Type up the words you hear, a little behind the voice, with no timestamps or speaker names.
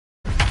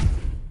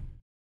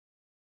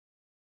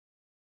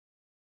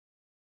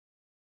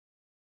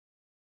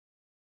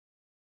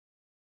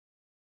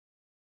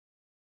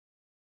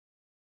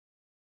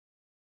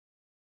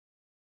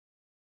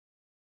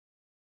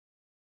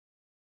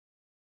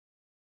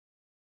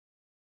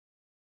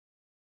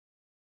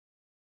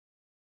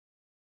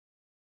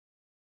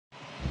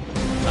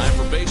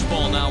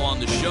now on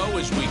the show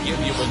as we give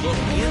you a look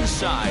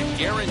inside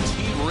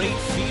Guaranteed Rate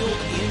Field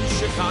in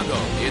Chicago.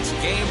 It's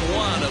Game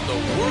 1 of the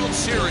World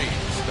Series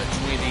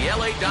between the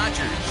LA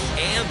Dodgers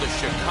and the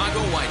Chicago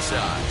White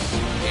Sox.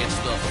 It's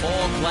the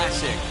Fall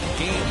Classic,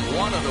 Game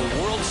 1 of the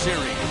World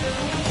Series.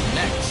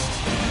 Next.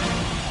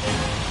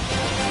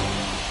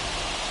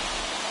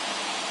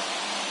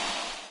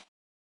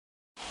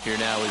 Here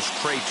now is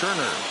Trey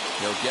Turner.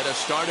 He'll get us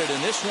started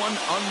in this one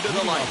under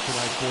the lights.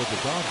 Tonight for the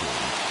Dodgers,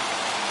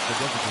 the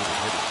designated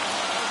hitter,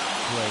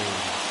 Trey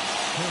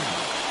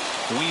Turner.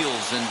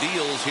 Wheels and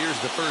deals.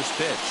 Here's the first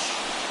pitch.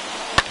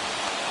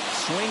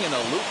 Swinging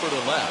a looper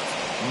to left.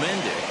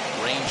 Mendick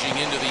ranging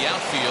into the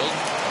outfield.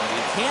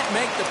 He can't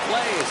make the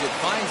play as it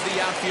finds the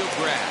outfield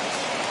grass.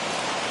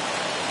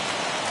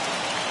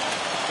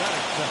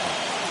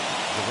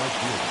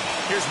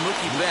 Here's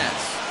Mookie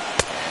Betts.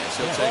 As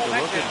he'll take a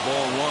look at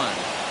ball one.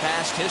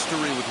 Past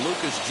history with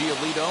Lucas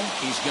Giolito.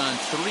 He's gone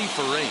 3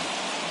 for 8.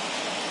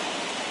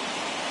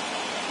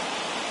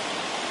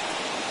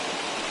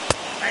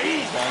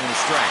 Ball and a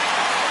strike.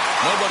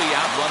 Nobody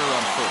out, runner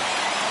on first.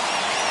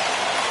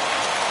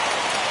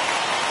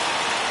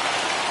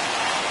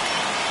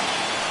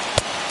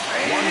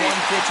 1-1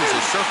 pitch is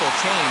a circle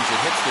change. It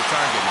hits the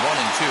target.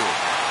 1-2.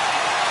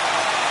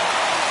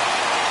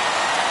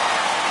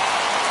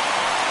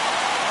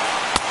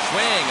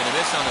 Swing and a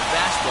miss on the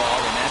fastball,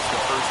 and that's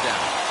the first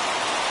out.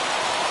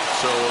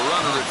 So a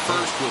runner at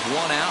first with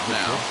 1 out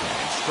now.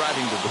 And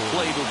striding to the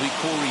plate will be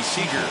Corey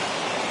Seager.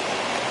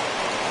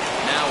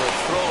 Now a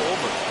throw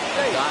over.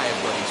 A dive,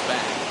 but he's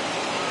back.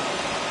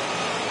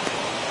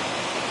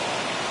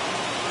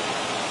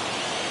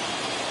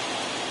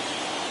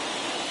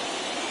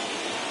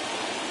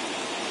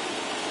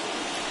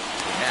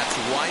 Taps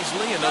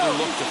wisely. Another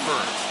look to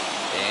first.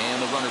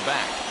 And the runner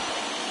back.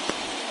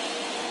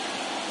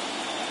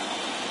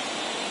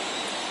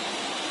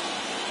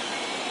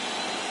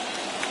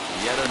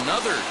 Yet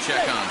another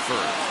check on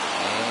first.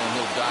 And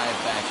he'll dive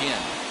back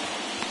in.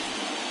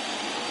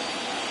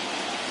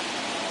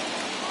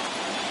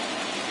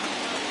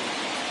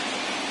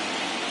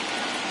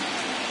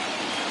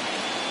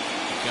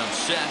 Comes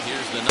set.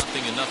 Here's the 0-0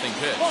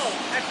 pitch.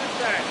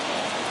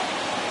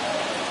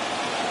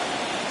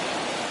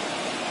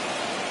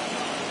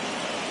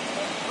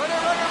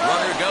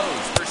 Runner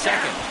goes for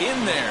second.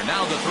 In there.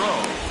 Now the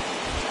throw.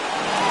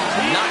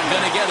 Not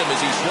going to get him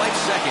as he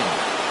swipes second.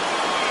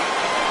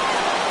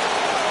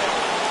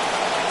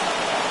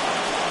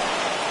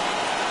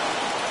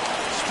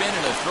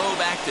 And a throw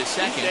back to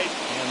second,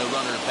 and the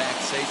runner back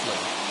safely.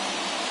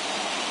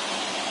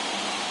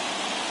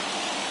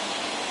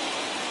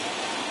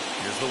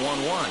 Here's the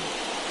 1-1.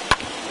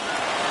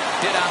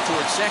 Hit out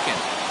towards second,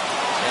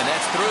 and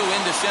that's through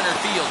into center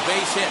field.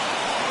 Base hit.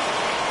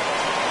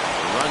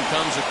 The run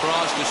comes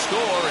across to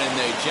score, and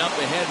they jump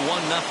ahead 1-0.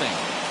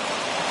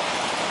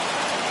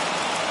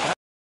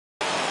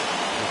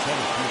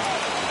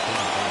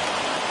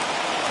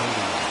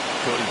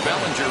 Cody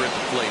Bellinger at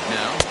the plate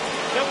now.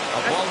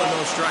 A ball and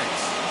no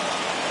strikes.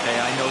 Hey,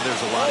 I know there's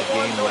a lot of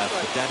game left,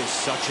 but that is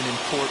such an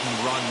important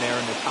run there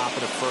in the top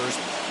of the first.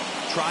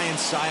 Try and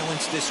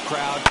silence this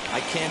crowd.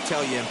 I can't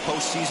tell you, in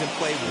postseason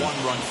play, 1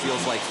 run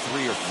feels like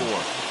 3 or 4.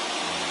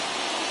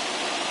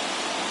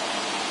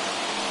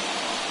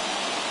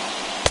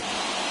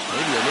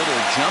 Maybe a little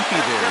jumpy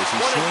there as he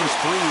swings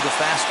through the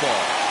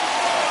fastball.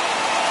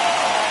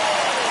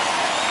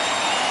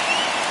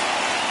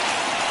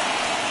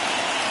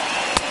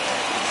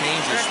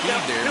 Change of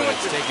speed there, but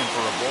it's taken for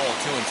a ball.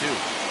 2-2.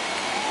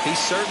 He's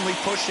certainly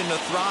pushing the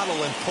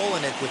throttle and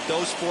pulling it with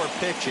those 4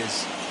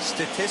 pitches.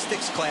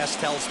 Statistics class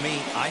tells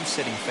me I'm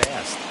sitting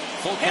fast.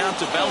 Full count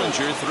to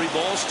Bellinger. 3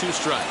 balls, 2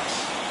 strikes.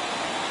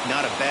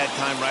 Not a bad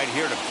time right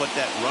here to put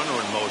that runner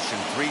in motion.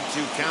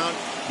 3-2 count.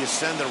 You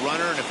send the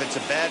runner, and if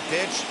it's a bad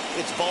pitch,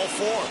 it's ball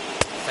 4.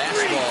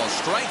 Fastball,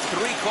 strike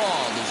 3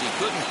 called as he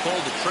couldn't pull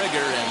the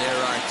trigger, and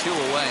there are 2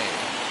 away.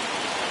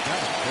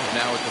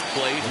 Now at the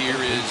plate, here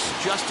is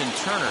Justin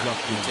Turner,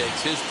 who takes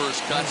his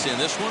first cuts in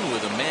this one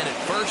with a man at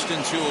first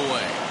and 2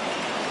 away.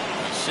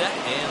 He's set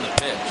and the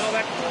pitch.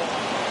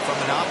 From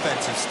an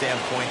offensive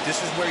standpoint, this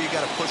is where you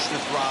got to push the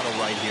throttle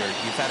right here.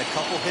 You've had a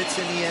couple hits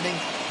in the inning.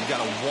 You got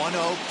a 1-0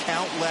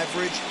 count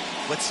leverage.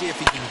 Let's see if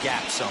he can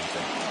gap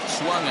something.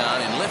 Swung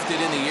on and lifted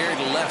in the air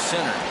to left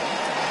center.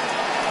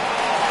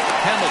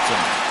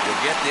 Hamilton will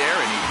get there,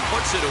 and he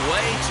puts it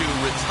away to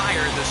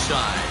retire the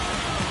side.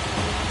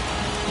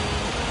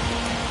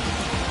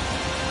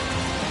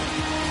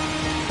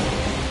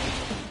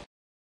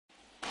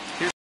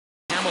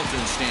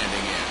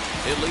 Standing in.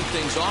 He'll lead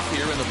things off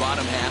here in the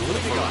bottom half of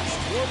the first.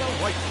 For the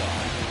White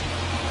Sox,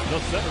 the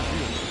center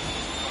fielder.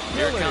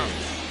 Here it comes.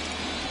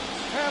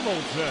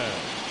 Hamilton.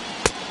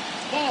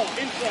 Ball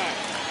inside.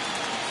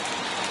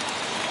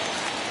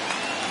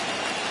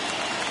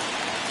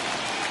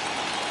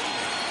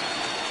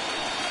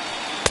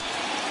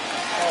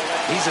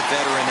 He's a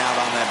veteran out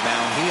on that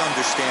mound. He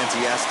understands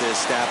he has to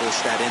establish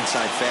that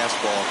inside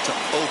fastball to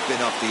open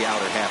up the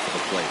outer half of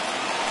the plate.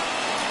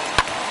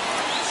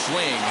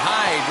 Swing,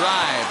 high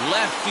drive,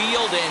 left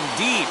field and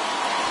deep.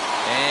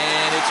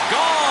 And it's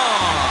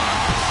gone.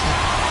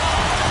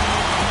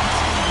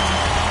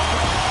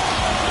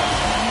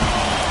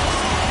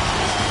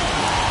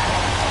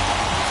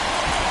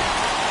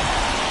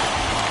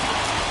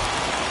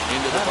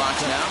 Into the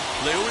box now,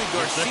 Leury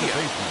Garcia.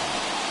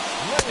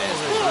 As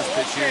the first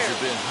pitch here has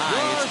been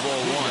high, it's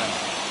ball one.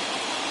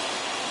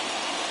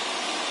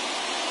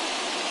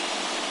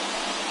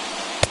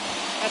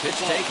 Pitch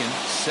taken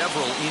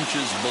several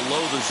inches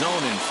below the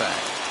zone, in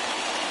fact.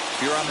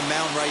 If you're on the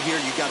mound right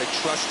here, you got to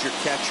trust your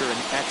catcher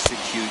and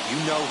execute. You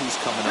know who's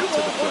coming up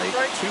to the plate.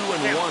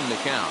 2-1 the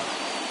count.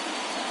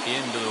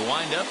 Into the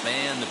windup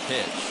and the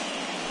pitch.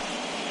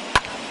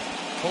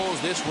 Pulls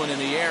this one in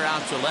the air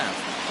out to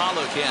left.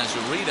 Pollock has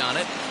a read on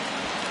it.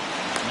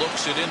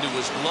 Looks it into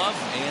his glove,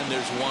 and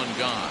there's one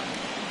gone.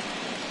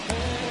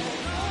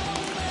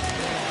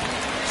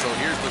 So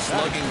here's the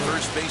slugging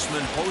first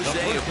baseman Jose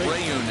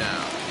Abreu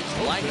now.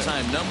 His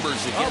lifetime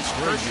numbers against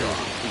Kershaw.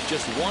 He's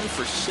just 1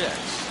 for 6.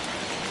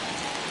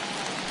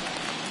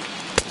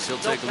 As he'll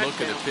take a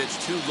look at a pitch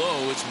too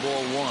low, it's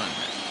ball one.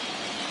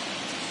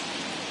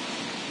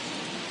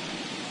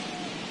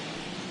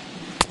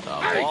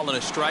 A ball and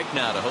a strike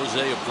now to Jose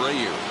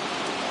Abreu.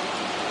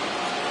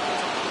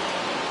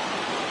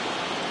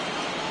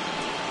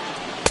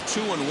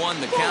 Two and one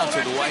the count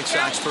to the White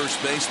Sox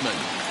first baseman.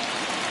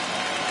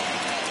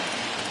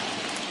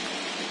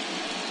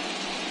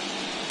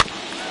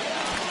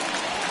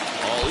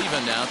 All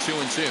even now,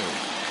 2-2.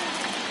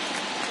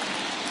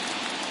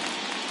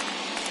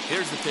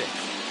 Here's the pitch.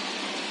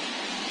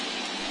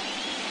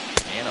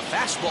 And a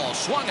fastball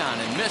swung on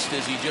and missed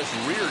as he just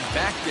reared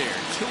back there.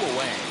 2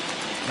 away.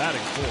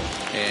 Batting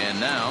fourth. And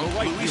now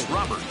Luis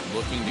Robert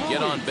looking to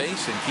get on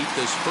base and keep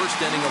this first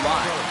inning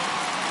alive.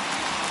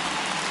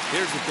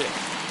 Here's the pitch.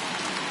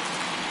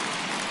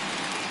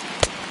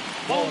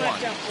 Ball one.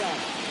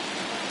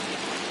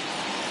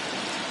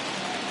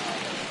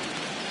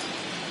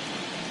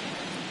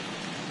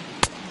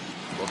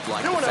 Looked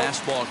like the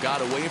fastball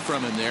got away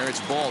from him there.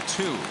 It's ball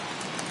two.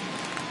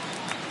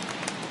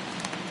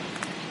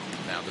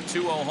 Now the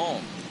 2-0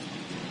 home.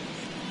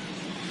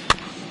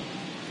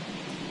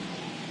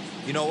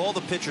 You know, all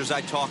the pitchers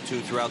I talked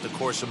to throughout the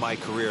course of my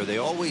career, they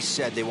always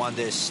said they wanted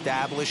to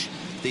establish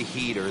the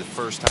heater the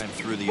first time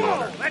through the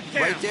order.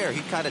 Right there,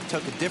 he kind of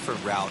took a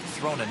different route,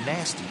 thrown a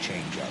nasty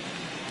changeup.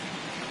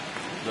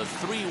 The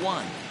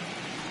 3-1.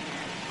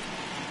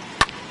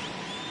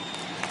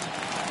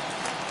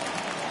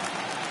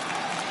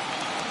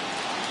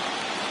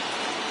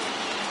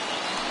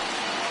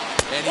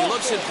 And he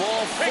looks at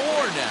ball 4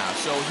 now,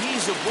 so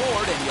he's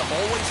aboard, and you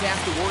always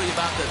have to worry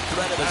about the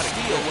threat of a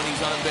steal when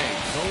he's on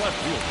base. The left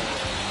fielder,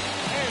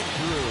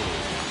 Andrew.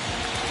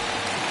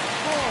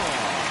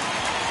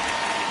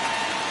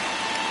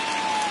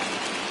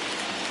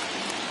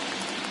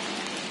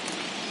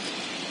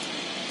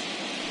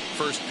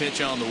 First pitch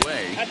on the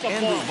way.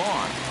 Andrew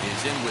Vaughn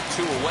is in with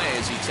 2 away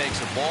as he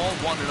takes a ball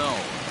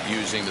 1-0,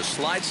 using the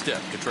slide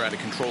step to try to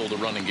control the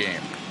running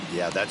game.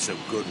 Yeah, that's a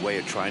good way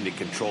of trying to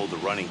control the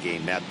running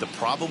game, Matt. The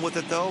problem with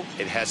it, though,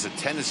 it has a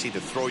tendency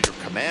to throw your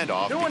command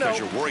off because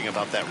you're worrying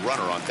about that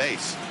runner on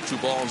base. 2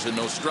 balls and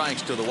no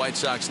strikes to the White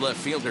Sox left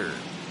fielder.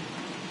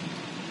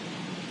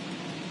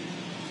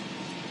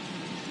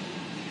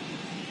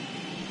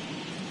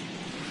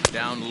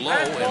 Down low,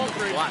 and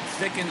the plot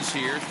thickens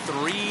here.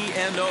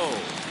 3-0.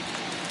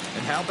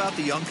 And how about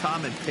the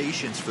uncommon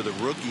patience for the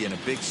rookie in a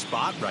big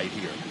spot right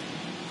here?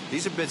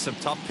 These have been some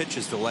tough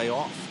pitches to lay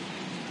off.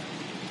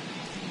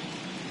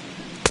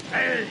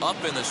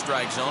 Up in the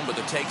strike zone, but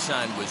the take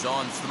sign was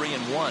on.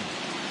 3-1.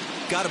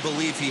 Got to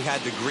believe he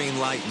had the green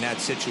light in that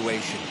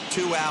situation.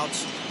 2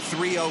 outs,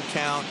 3-0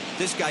 count.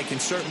 This guy can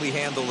certainly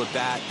handle the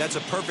bat. That's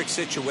a perfect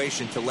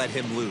situation to let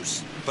him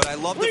loose. But I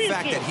love the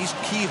fact that he's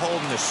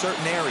keyholed in a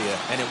certain area,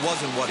 and it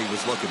wasn't what he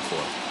was looking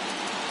for.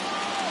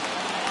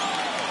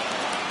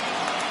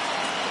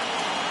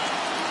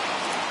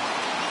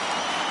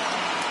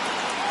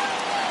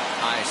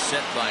 High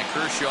set by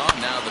Kershaw.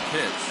 Now the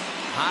pitch.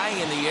 High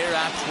in the air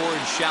out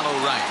towards shallow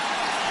right.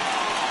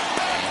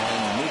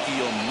 And Mookie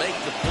will make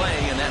the play,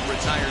 and that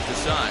retires the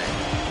side.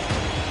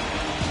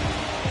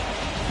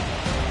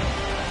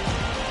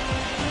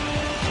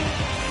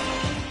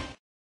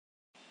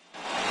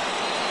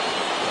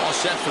 All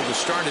set for the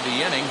start of the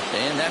inning,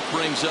 and that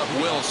brings up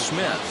Will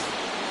Smith.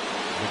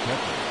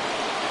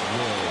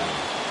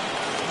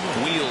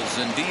 Wheels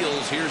and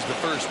deals. Here's the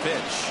first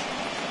pitch.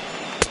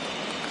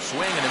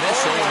 Swing and a miss,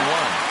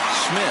 0-1.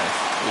 Smith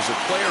is a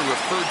player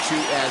referred to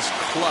as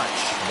clutch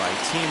by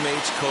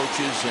teammates,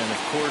 coaches, and, of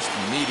course,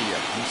 the media.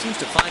 He seems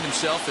to find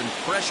himself in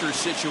pressure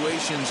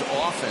situations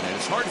often, and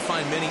it's hard to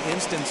find many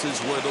instances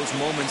where those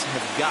moments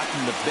have gotten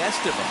the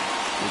best of him.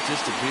 It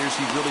just appears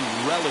he really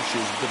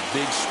relishes the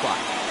big spot.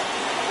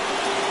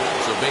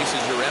 So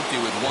bases are empty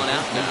with 1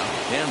 out now,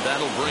 and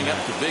that'll bring up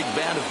the big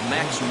bat of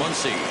Max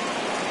Muncy.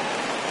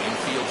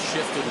 Infield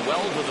shifted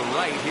well to the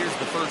right. Here's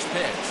the first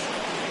pitch.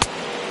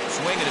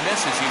 Swing and a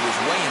miss as he was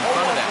way in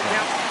front of that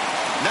one.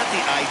 Not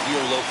the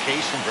ideal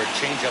location for a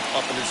changeup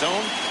up in the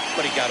zone,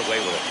 but he got away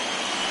with it.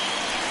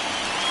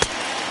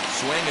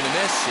 swing and a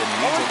miss, and he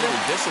needs a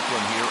little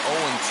discipline here.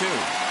 0-2.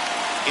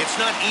 It's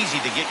not easy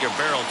to get your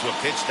barrel to a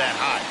pitch that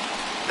high.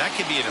 That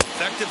can be an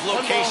effective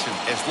location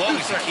as long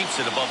as he keeps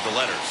it above the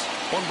letters.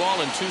 1 ball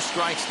and 2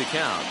 strikes to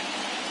count.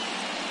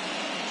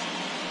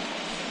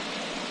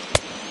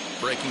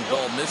 Breaking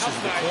ball misses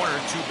the corner.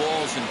 2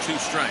 balls and 2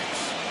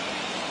 strikes.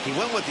 He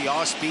went with the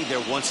off speed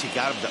there once he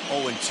got him to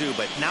 0-2,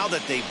 but now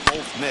that they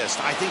both missed,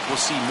 I think we'll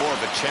see more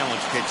of a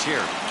challenge pitch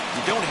here.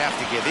 You don't have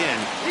to give in,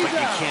 but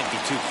you can't be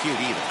too cute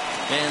either.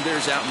 And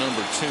there's out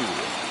number 2.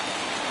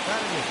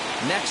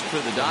 Next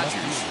for the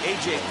Dodgers,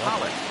 A.J.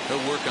 Pollock.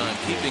 He'll work on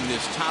keeping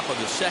this top of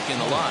the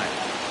second alive.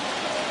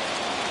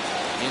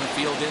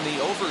 Infield in the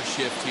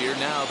overshift here.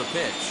 Now the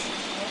pitch.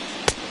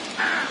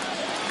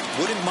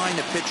 Wouldn't mind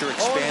the pitcher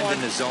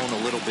expanding the zone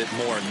a little bit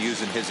more and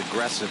using his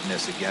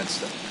aggressiveness against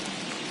them.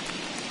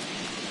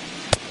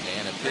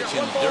 And a pitch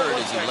in the dirt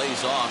as he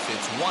lays off.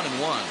 It's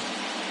 1-1.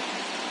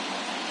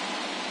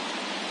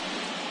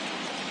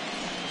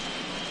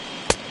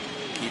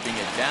 Keeping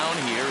it down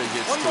here as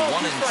it's to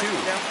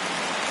 1-2.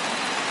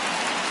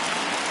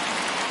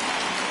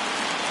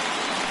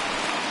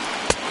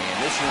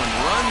 This one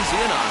runs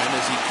in on him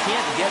as he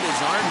can't get his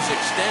arms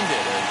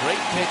extended. A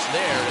great pitch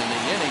there, and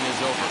the inning is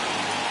over.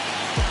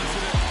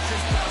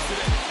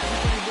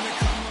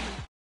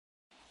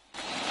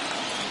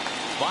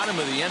 Bottom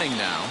of the inning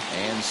now,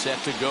 and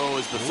set to go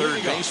is the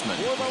third baseman,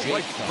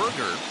 Jake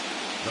Burger.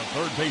 The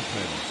third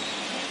baseman,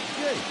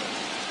 Jake.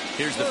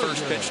 Here's the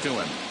first pitch to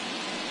him.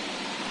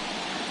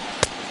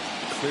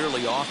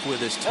 Clearly off with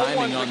his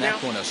timing on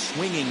that one, a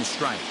swinging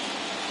strike.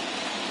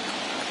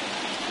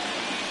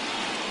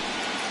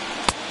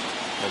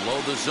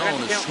 Below the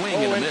zone, a swing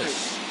and a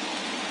miss.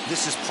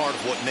 This is part of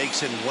what makes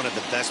him one of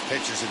the best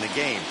pitchers in the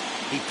game.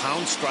 He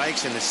pounds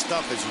strikes, and his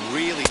stuff is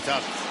really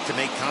tough to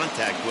make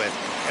contact with.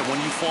 And when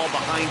you fall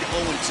behind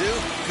 0-2,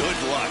 good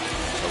luck.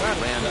 So he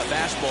ran the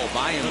fastball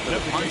by him for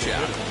the punch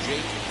out.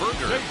 Jake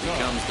Burger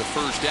becomes the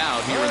first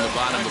out here in the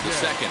bottom of the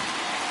second.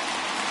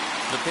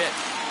 The pitch.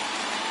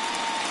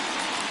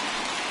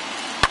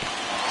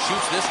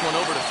 Shoots this one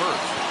over to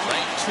first.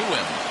 Right to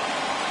him.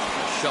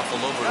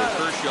 Shuffle over to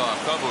Kershaw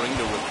covering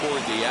to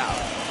record the out.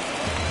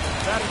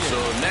 So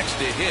next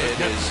to hit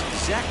is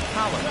Zach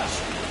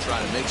Collins.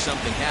 Trying to make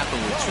something happen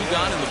with 2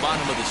 gone in the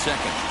bottom of the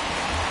second.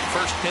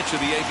 First pitch of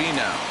the AB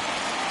now.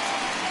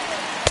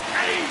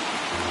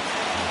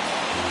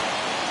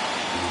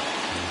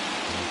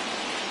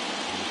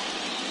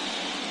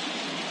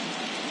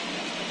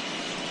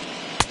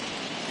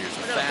 Here's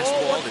a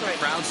fastball that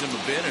crowds him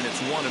a bit, and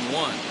it's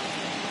 1-1.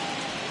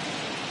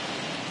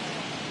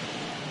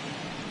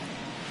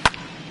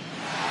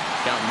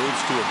 Count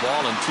moves to a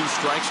ball and 2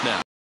 strikes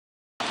now.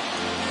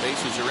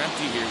 Bases are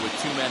empty here with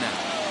 2 men out.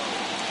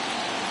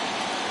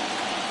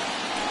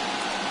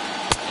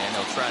 And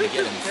they'll try to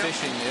get him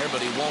fishing there, but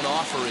he won't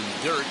offer in the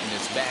dirt, and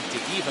it's back to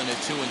even at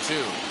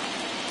 2-2.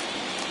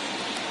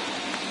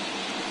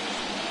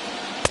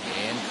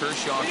 And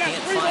Kershaw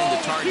can't find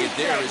the target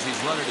there as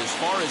he's run it as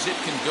far as it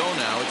can go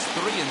now. It's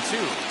 3-2.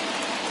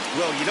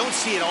 Well, you don't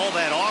see it all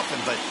that often,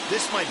 but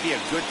this might be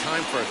a good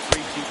time for a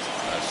 3-2.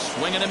 A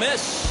swing and a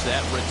miss.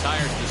 That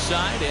retires the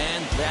side,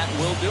 and that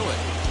will do it.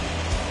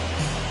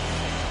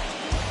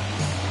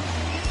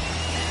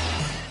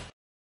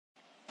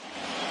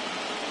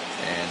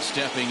 And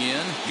stepping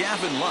in,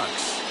 Gavin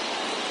Lux.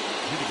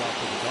 He's about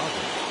for the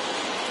Dodgers.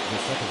 The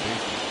second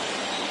baseman,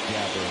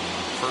 Gavin.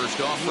 First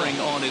offering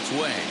on its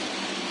way.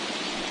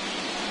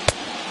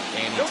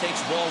 And he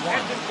takes ball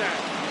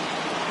 1.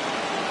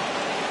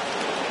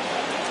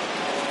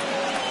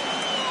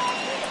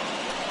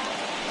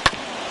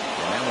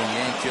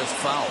 Just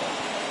foul.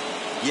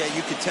 Yeah,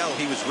 you could tell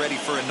he was ready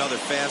for another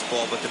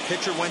fastball, but the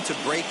pitcher went to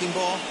breaking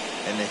ball,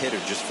 and the hitter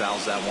just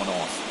fouls that one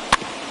off.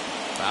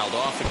 Fouled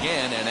off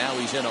again, and now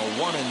he's in a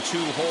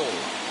 1-2 hole.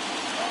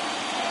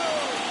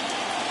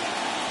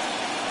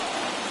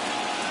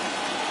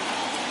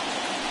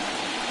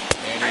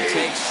 And he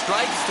takes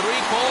strike 3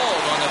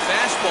 called on the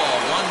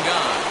fastball. 1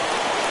 gone.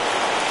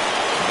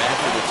 Back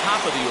to the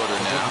top of the order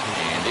now,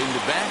 and into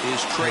bat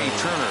is Trey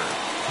Turner.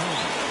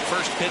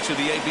 First pitch of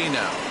the AB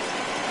now.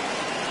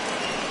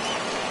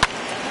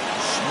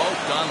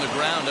 Smoked on the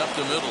ground up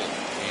the middle,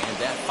 and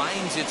that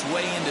finds its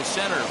way into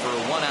center for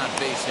a 1-out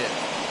base hit.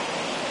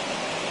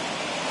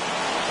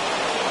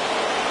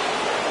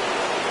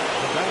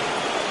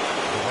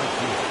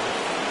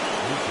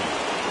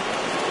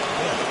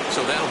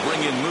 So that'll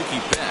bring in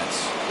Mookie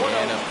Betts.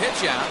 And a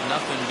pitch out,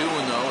 nothing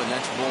doing though, and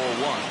that's ball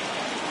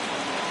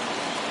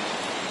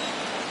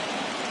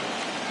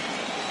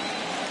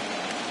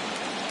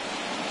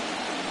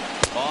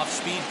 1.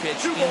 Off-speed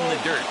pitch in the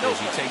dirt as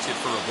he takes it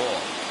for a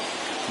ball.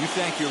 You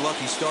thank your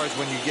lucky stars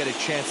when you get a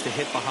chance to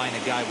hit behind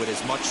a guy with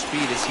as much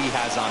speed as he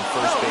has on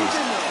first base.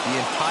 The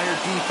entire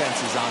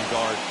defense is on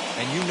guard,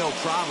 and you know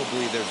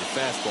probably there's a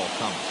fastball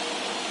coming.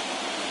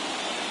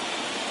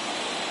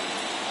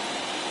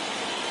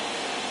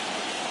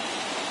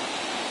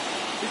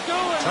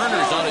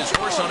 Turner's on his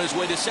horse on his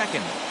way to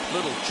second.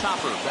 Little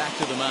chopper back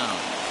to the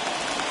mound.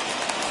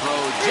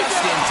 throw just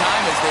in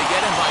time as they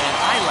get him by an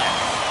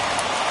eyelash.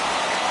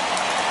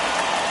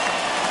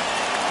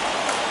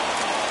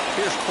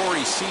 Here's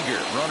Corey Seager,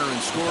 runner in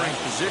scoring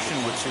position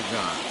with two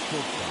gone.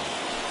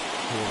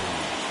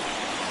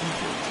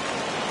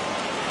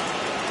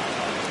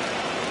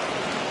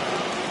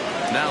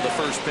 Now the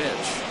first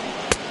pitch.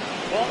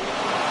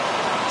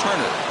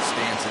 Turner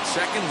stands at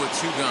second with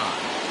two gone.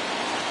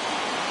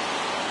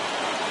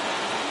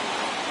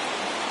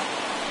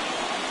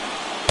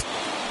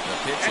 The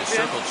pitch is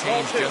circle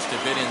changed just a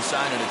bit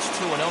inside, and it's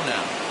 2-0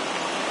 now.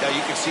 Now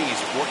you can see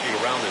he's working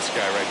around this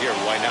guy right here.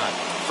 Why not?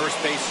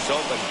 First base is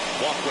open.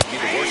 Walk wouldn't be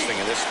the worst thing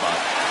in this spot.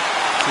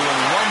 2-1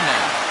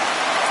 now.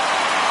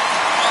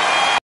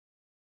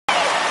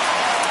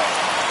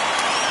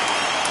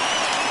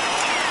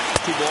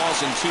 2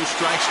 balls and 2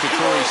 strikes to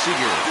Corey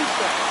Seager.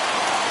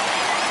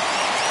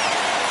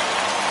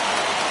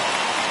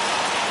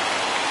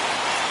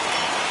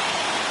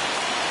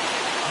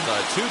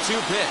 The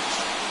 2-2 pitch.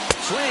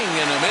 Swing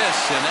and a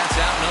miss, and that's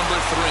out number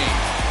 3.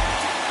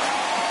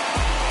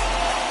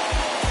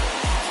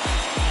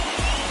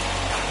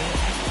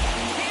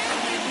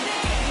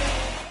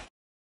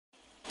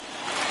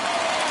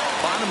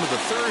 Bottom of the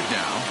third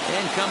now,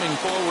 and coming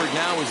forward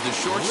now is the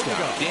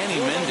shortstop,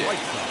 Danny Mendick.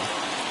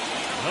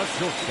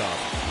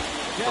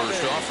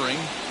 First offering.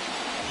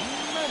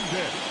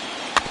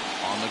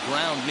 On the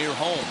ground near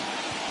home.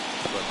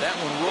 But that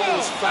one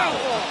rolls foul.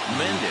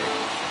 Mendick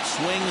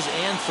swings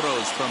and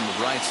throws from the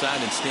right side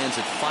and stands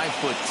at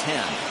 5'10".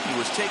 He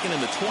was taken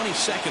in the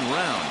 22nd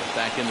round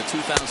back in the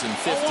 2015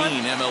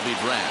 MLB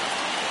draft.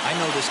 I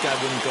know this guy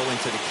wouldn't go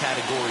into the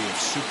category of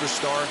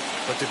superstar,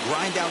 but to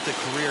grind out the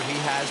career he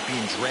has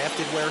being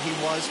drafted where he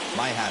was,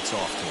 my hat's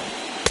off to him.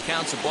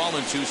 Counts a ball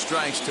and 2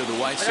 strikes to the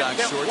White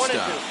Sox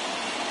shortstop.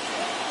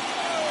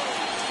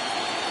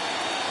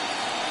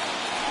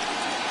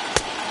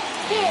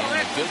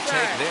 And a good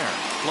take there.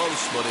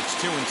 Close, but it's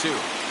 2-2.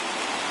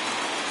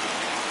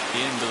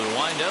 Into the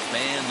windup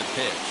and the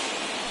pitch.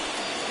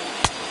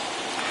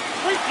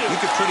 You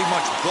could pretty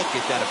much book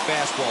it that a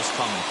fastball's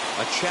coming.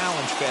 A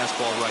challenge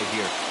fastball right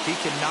here. He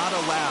cannot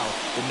allow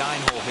the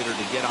 9-hole hitter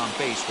to get on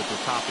base with the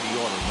top of the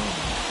order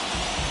moving.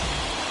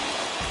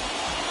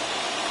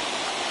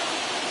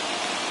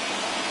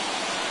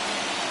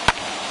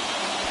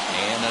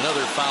 And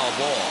another foul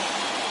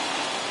ball.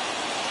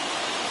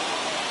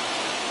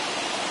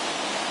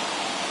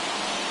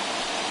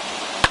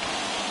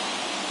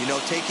 You know,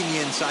 taking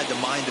you inside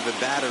the mind of a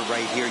batter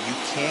right here, you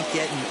can't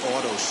get in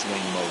auto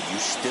swing mode. You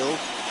still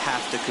have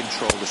to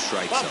control the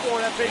strike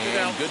zone.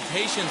 And good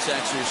patience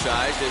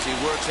exercise as he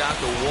works out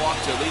the walk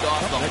to lead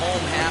off the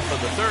home half of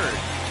the third.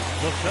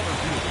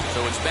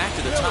 So it's back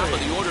to the top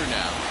of the order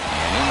now.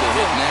 And in to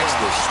hit next,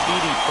 the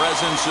speedy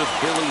presence of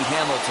Billy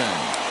Hamilton.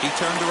 He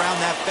turned around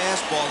that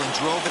fastball and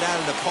drove it out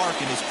of the park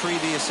in his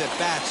previous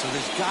at-bat, so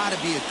there's got to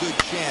be a good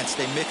chance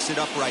they mix it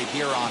up right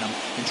here on him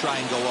and try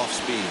and go off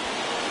speed.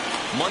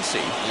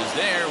 Muncy is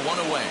there, 1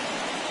 away.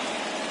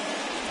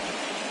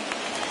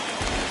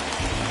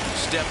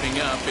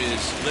 Stepping up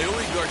is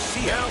Leury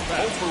Garcia,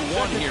 0 for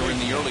 1 here in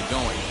the early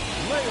going.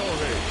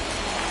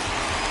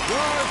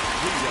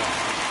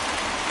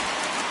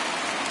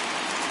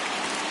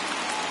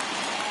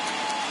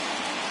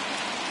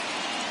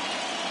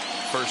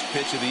 First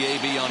pitch of the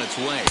AB on its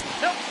way.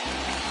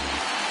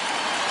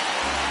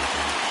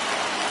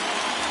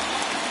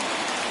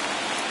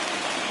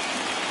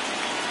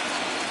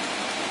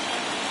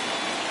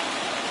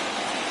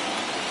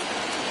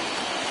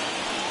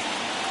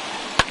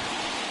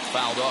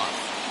 Fouled off.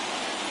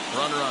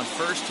 Runner on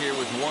first here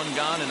with 1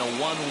 gone and a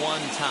 1-1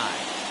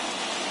 tie.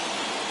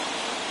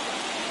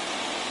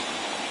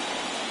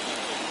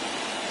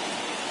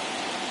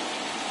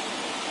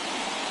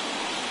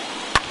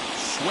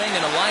 Swing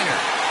and a liner.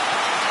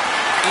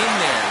 In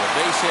there, a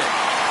base hit.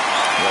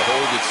 The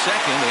hold at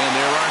second, and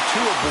there are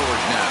 2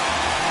 aboard now.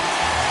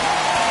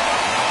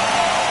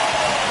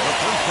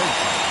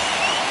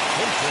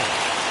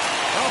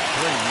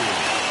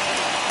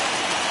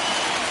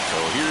 So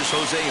here's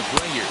Jose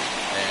Abreu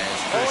as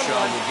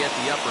Kershaw will get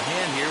the upper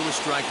hand here with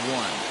strike 1.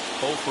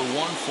 0 for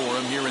 1 for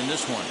him here in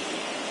this one.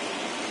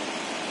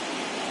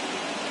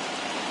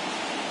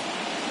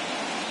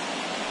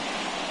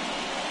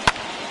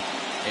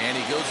 And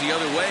he goes the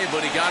other way,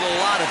 but he got a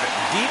lot of it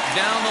deep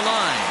down the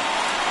line.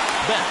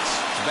 Betts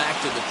back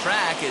to the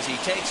track as he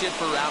takes it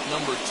for out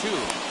number 2.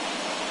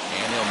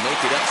 And he'll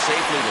make it up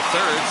safely to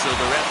third, so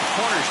they're at the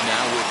corners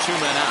now with 2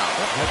 men out.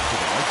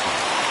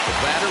 The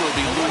batter will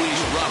be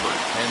Luis Robert,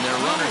 and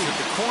they're runners at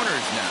the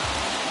corners now.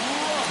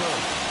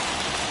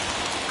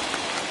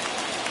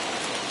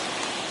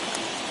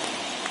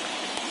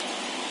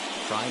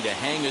 Trying to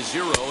hang a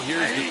 0.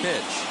 Here's the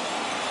pitch.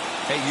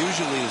 Hey,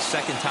 usually the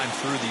second time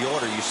through the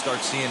order, you start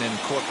seeing an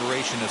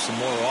incorporation of some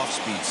more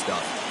off-speed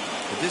stuff.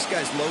 But this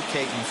guy's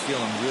locating and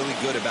feeling really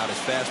good about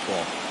his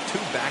fastball. 2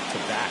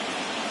 back-to-back.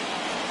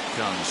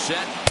 Comes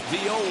set,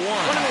 the 0-1.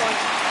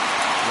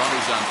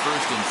 Runners on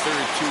first and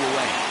third, 2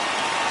 away.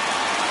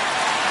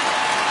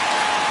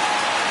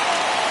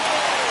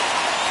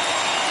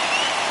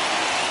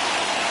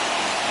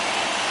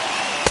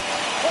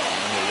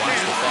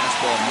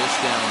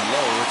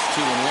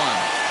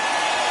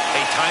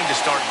 to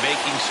start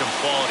making some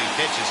quality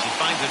pitches. He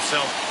finds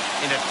himself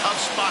in a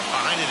tough spot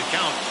behind an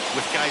account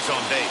with guys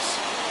on base.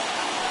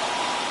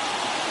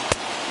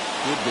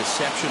 Good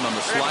deception on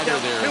the slider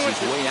there as he's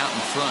way out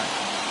in front.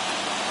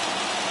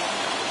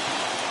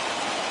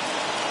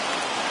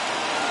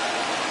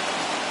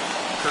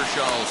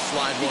 Kershaw will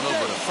slide one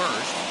over to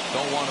first.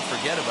 Don't want to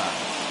forget about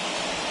it.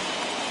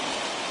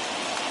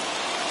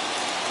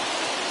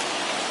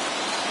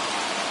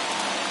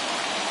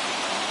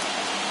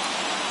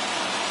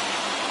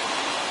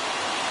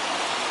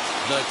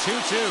 The 2-2.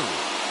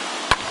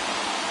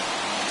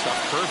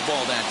 Tough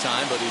curveball that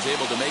time, but he's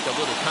able to make a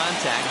little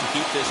contact to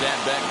keep this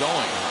at-bat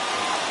going.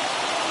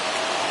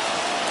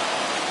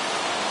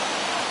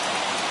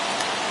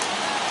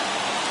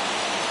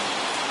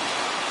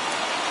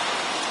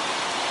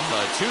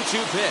 The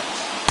 2-2 pitch.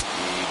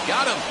 He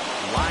got him.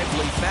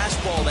 Lively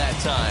fastball that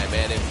time,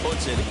 and it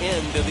puts an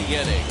end to the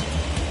inning.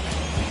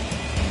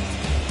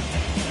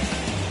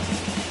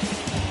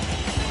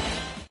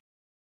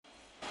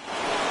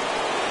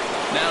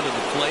 Now to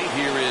the plate,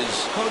 here is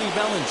Cody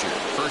Bellinger.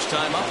 First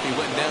time up, he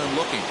went down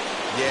looking.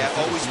 Yeah,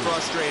 always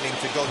frustrating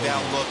to go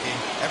down looking.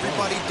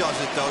 Everybody does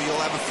it, though.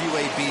 You'll have a few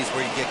ABs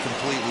where you get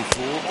completely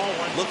fooled.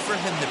 Look for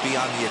him to be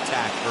on the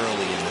attack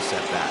early in the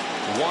at-bat.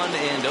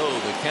 1-0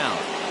 the count.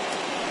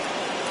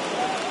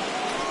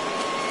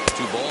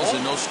 2 balls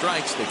and no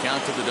strikes. The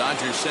count to the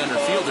Dodgers center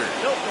fielder.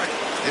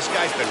 This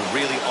guy's been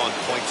really on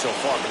point so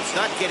far, but it's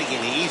not getting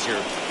any easier.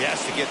 He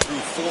has to get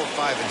through 4,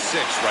 5, and 6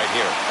 right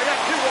here. I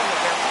got 2 on the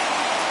count.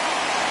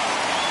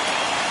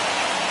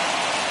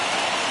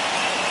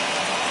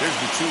 Here's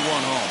the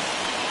 2-1 home.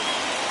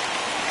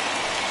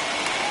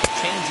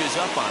 Changes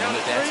up on him,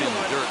 but that's in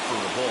the dirt for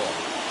the ball.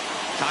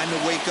 Time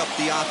to wake up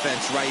the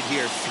offense right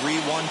here.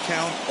 3-1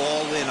 count,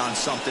 all in on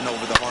something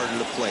over the heart of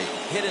the plate.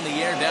 Hit in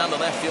the air down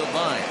the left field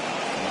line.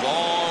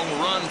 Long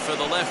run for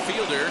the left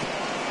fielder.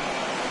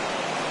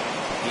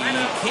 He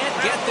can't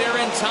get there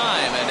in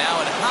time, and now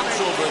it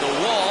hops over the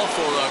wall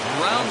for a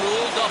ground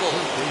rule double.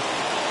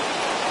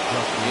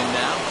 In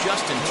now,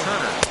 Justin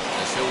Turner,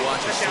 as he'll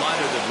watch a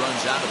slider that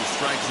runs out of the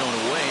strike zone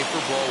away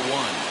for ball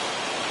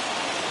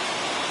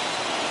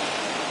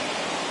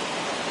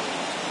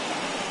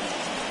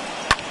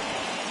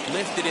 1.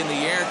 Lifted in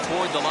the air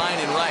toward the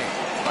line and right.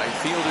 Right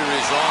fielder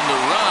is on the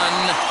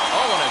run.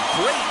 Oh, and a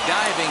great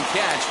diving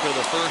catch for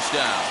the first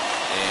out.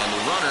 And the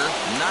runner,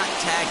 not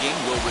tagging,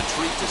 will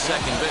retreat to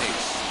second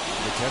base.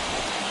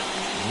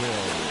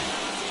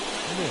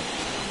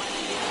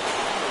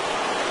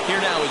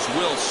 Here now is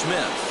Will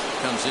Smith.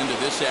 Comes into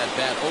this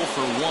at-bat 0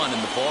 for 1 in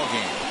the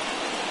ballgame.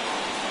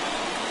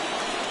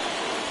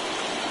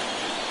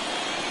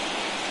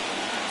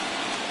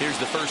 Here's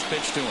the first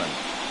pitch to him.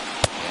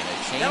 And a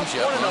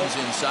changeup runs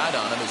inside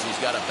on him as he's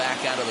got to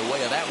back out of the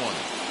way of that one.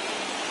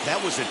 That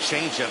was a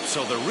changeup,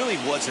 so there really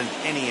wasn't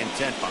any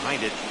intent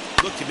behind it.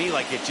 Looked to me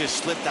like it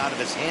just slipped out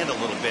of his hand a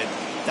little bit.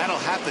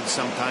 That'll happen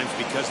sometimes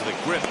because of the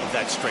grip of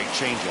that straight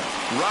changeup.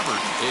 Robert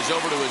is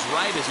over to his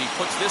right as he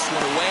puts this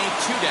one away.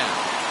 2 down.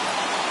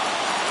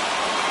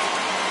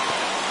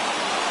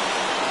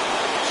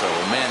 So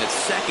man at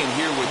second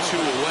here with 2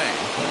 away.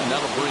 And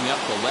that'll bring up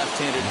the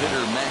left-handed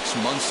hitter Max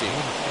Muncy.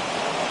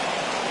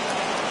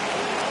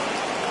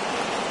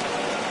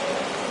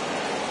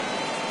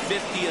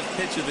 50th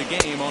pitch of the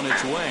game on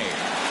its way.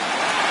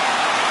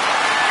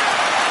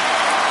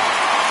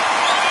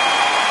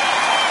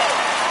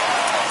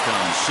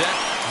 Comes set,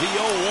 the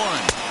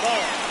 0-1.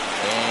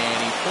 And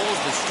he pulls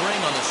the string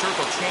on the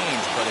circle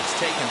change, but it's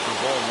taken for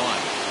ball 1.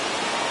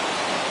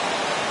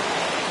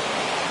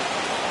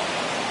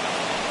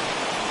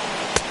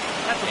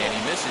 And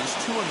he misses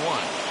 2-1.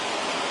 1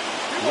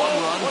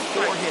 run,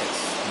 4 hits.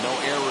 No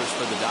errors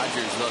for the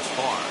Dodgers thus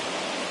far.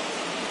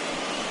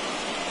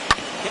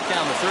 Hit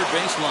down the third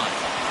baseline.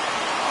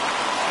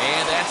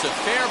 And that's a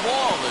fair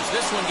ball as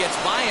this one gets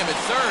by him at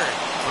third.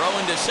 Throw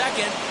into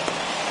second.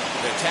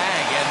 The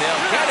tag, and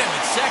they'll get him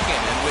at second.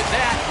 And with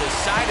that, the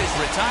side is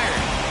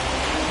retired.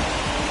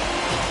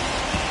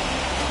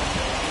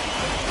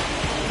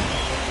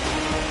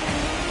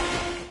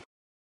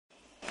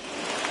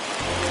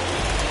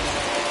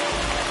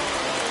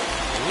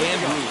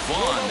 Andrew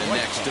Vaughn, the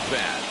next to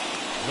bat.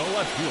 No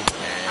left field.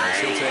 As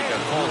he'll take a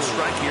called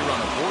strike here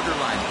on a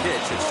borderline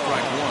pitch at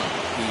strike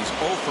 1. He's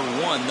 0 for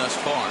 1 thus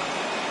far.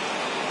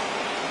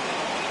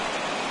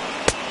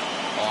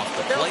 Off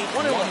the plate,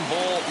 1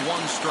 ball,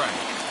 1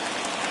 strike.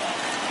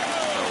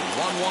 So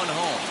 1-1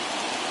 home.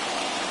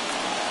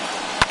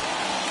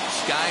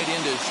 Skied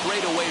into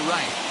straightaway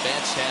right.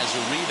 Betts has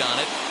a read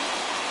on it.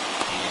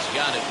 He's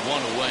got it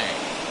 1 away.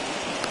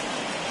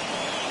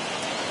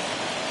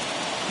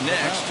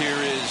 Next, here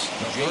is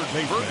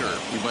Jake Burger.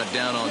 He went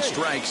down on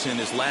strikes in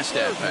his last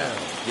at-bat.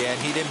 Yeah,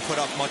 and he didn't put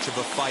up much of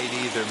a fight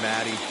either,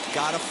 Matty.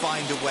 Got to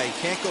find a way.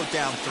 Can't go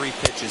down 3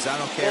 pitches. I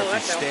don't care if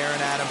you're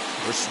staring at him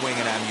or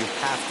swinging at him. You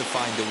have to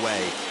find a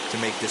way to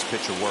make this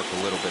pitcher work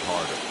a little bit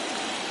harder.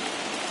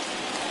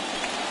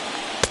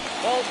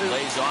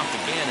 Lays off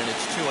again, and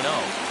it's 2-0.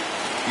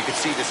 You can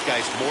see this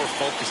guy's more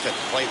focused at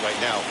the plate right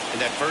now.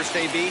 And that first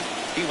AB,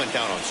 He went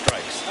down on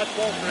strikes. That's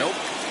ball three. Nope.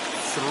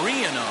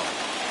 3-0.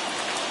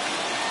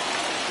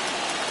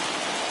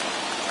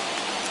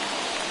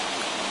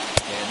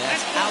 And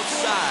that's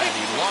outside.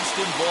 He lost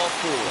in ball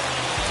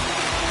 4.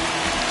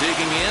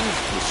 Digging in,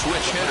 the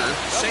switch hitter,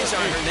 Cesar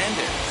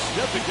Hernandez.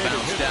 He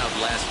bounced out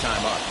last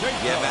time up.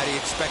 Yeah, Matty,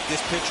 expect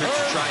this pitcher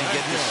to try and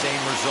get the same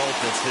result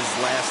as his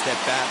last at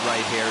bat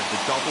right here.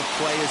 The double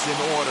play is in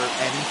order.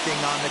 Anything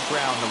on the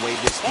ground, the way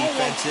this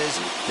defense is,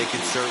 they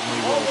could certainly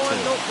roll too.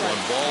 1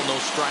 ball, no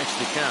strikes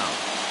to count.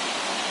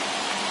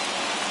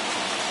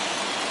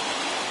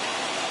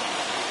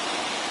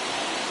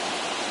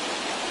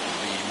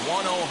 The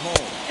 1-0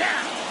 home.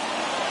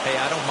 Hey,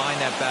 I don't mind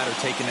that batter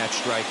taking that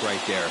strike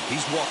right there.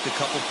 He's walked a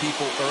couple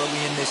people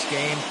early in this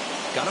game.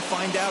 Got to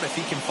find out if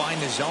he can find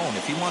the zone.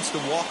 If he wants to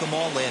walk them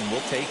all in,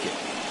 we'll take it.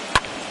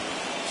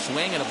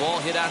 Swing and a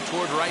ball hit out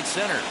toward right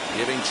center.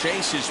 Giving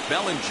chase is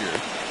Bellinger.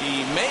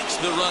 He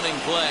makes the running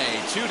play.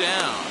 2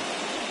 down.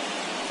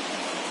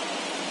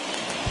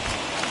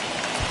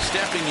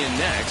 Stepping in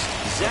next,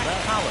 Zach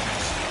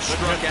Collins.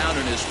 Struck out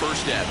in his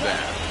first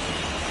at-bat.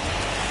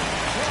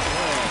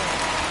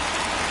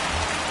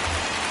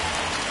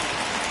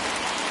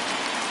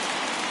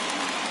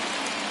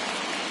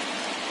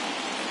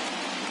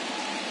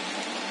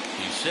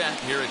 Set,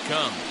 here it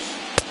comes.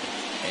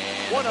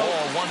 And ball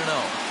 1-0.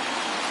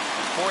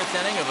 4th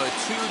inning of a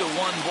 2-1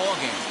 ball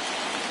game.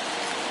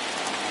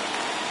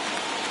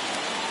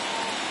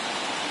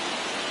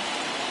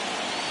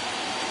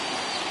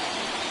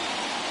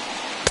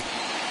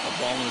 A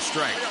ball and a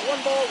strike.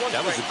 1 ball, 1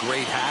 That was strike. a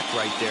great hack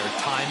right there.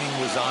 Timing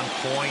was on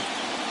point.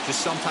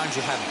 Just sometimes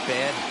you have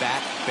bad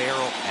back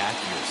barrel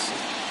accuracy.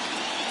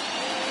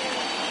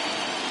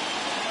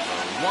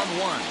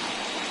 1-1.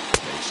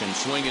 Makes him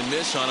swing and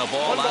miss on a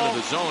ball out of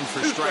the zone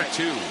for strike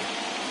 2.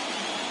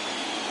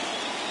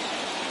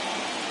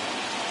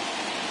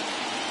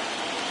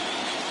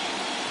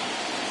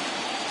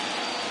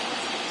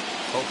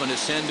 Hoping to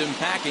send him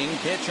packing.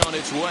 Pitch on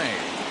its way.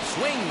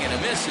 Swing and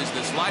a miss as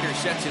the slider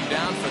sets him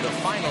down for the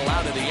final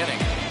out of the inning.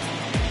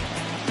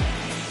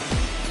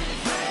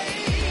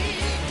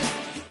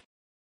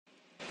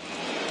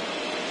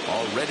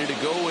 All ready to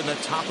go in the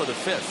top of the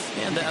 5th,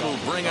 and that'll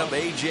bring up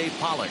A.J.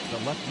 Pollock. The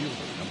left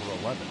fielder, number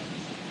 11,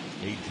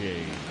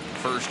 A.J.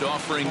 First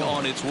offering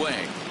on its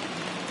way.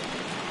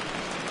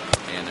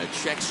 And a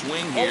check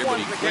swing here, but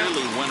he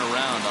clearly went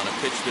around on a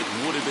pitch that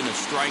would have been a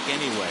strike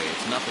anyway.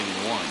 It's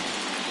 0-1.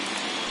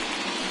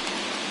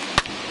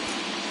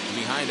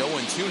 Behind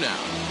 0-2 now.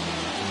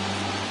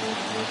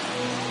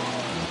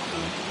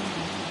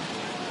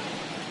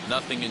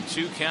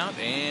 0-2 count,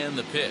 and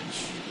the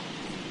pitch.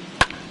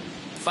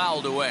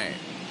 Fouled away.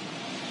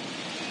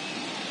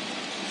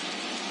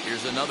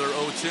 Here's another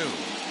 0-2.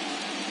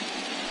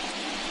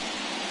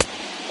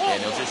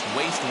 And he'll just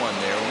waste one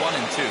there.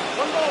 1-2.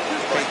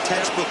 Great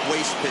textbook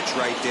waste pitch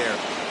right there.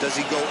 Does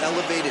he go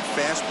elevated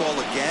fastball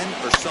again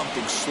or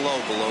something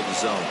slow below the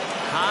zone?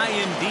 High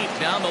and deep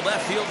down the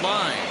left field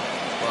line.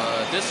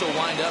 But this will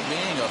wind up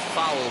being a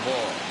foul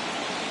ball.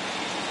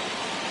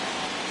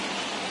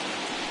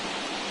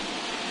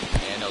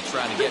 And they'll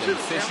try to get him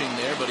fishing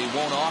there, but he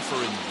won't offer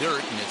in dirt,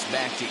 and it's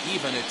back to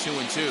even at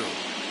 2-2.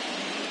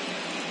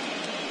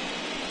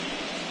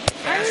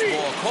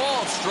 Fastball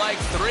called, strike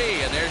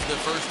 3, and there's the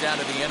first out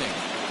of the inning.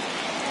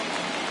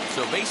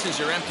 So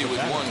bases are empty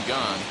with 1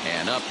 gone,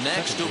 and up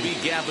next will be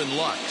Gavin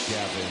Lux.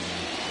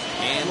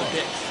 And the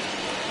pitch.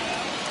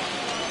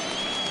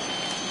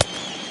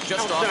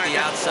 Just off the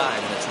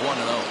outside, and it's 1-0.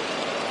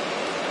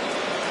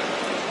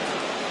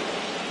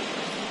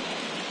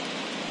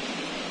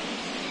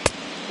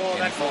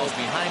 And he falls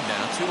behind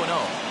now, 2-0.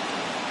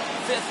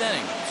 5th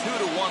inning,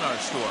 2-1 our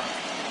score.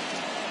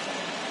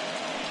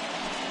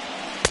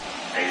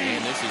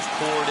 And this is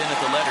poured in at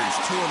the letters,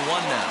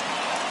 2-1 now.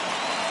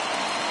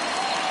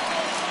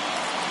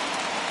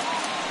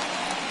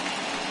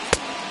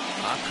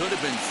 Could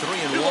have been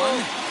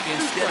 3-1.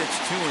 Instead, it's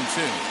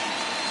 2-2.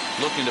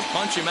 Looking to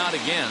punch him out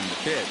again. The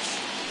pitch.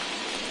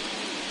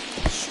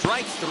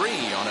 Strike 3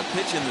 on a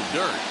pitch in the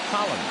dirt.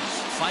 Collins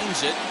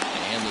finds it,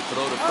 and the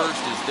throw to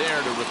first is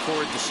there to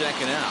record the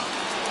second out.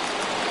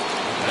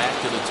 Back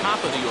to the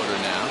top of the order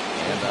now,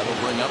 and that'll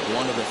bring up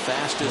one of the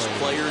fastest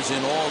players in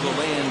all the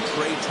land,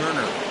 Trey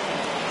Turner.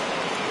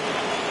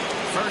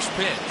 First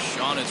pitch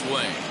on its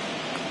way.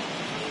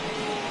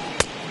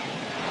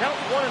 Count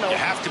 1-0. You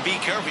have to be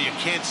careful. You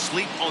can't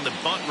sleep on the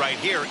bunt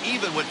right here,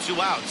 even with 2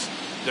 outs.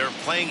 They're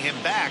playing him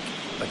back,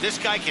 but this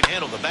guy can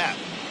handle the bat.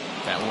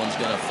 That one's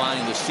going to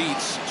find the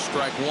seats.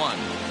 Strike 1.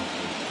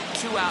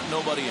 2 out,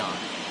 nobody on.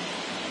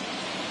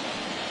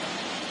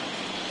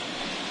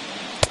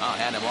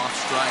 Had him off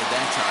stride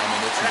that time,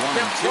 and it's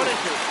 1-2.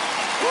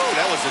 Whoa,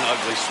 that was an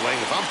ugly swing.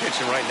 If I'm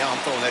pitching right now,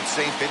 I'm throwing that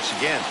same pitch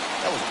again.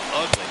 That was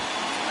ugly.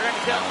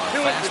 Now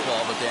a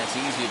fastball, but that's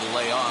easy to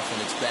lay off, and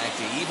it's back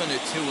to even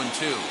at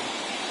 2-2.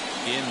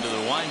 Into the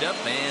windup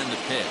and the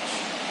pitch.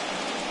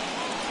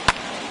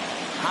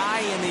 High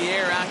in the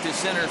air out to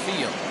center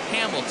field.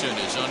 Hamilton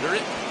is under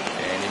it,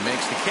 and he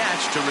makes the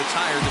catch to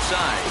retire the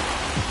side.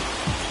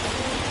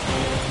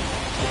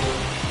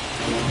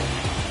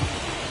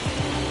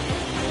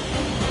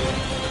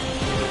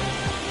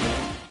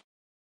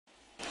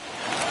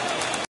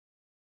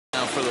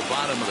 for the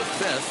bottom of the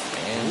fifth.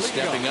 And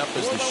stepping up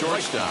as the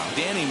shortstop,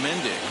 Danny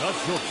Mendick. The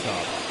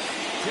shortstop,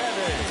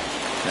 Danny.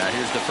 Now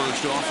here's the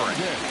first offering.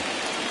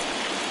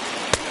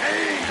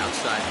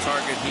 Outside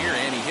target here,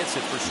 and he hits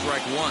it for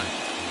strike one.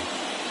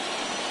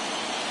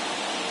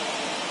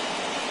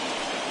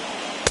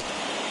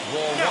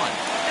 Ball one.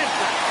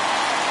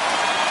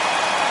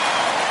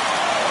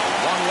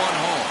 1-1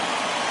 home.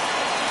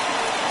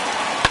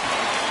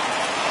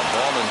 A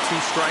ball and 2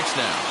 strikes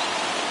now.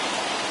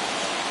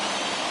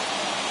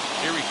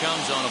 Here he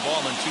comes on a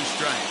ball and 2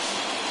 strikes.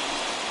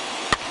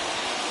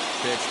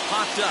 Pitch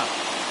popped up.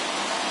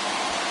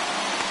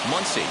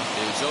 Muncy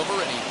is over,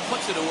 and he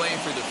puts it away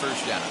for the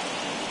first out.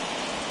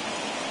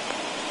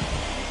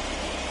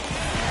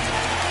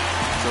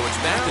 So it's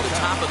back to the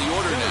top of the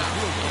order now.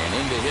 And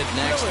in to hit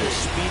next, the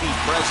speedy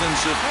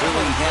presence of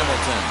Billy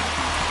Hamilton.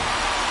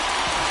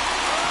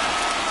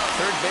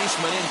 Third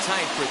baseman in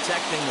tight,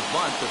 protecting the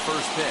bunt, the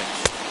first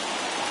pitch.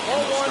 And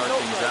they'll start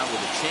things out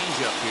with a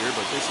changeup here,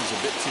 but this is a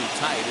bit too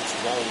tight. It's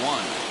ball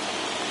one.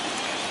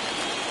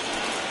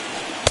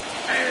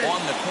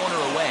 On the corner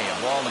away,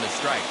 a ball and a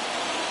strike.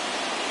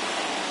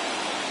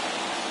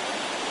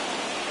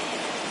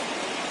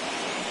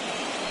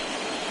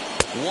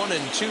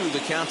 1-2, the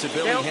count to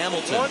Billy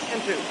Hamilton.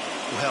 1-2.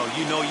 Well,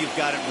 you know you've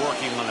got it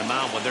working on the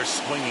mound when they're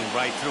swinging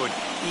right through it,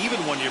 even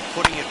when you're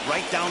putting it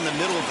right down the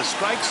middle of the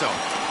strike zone.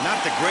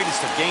 Not the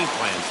greatest of game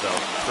plans,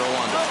 though. Throw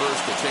on the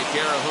first to take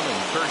care of him,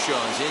 and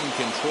Kershaw's in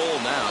control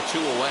now, 2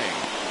 away.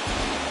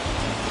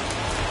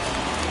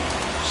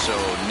 So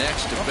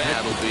next to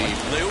bat will be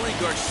Leury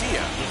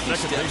Garcia. He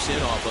steps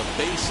in off a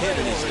base hit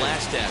in his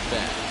last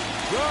at-bat.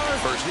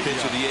 First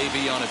pitch of the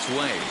AB on its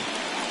way.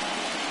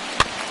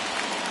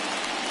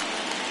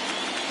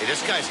 Hey,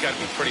 this guy's got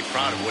to be pretty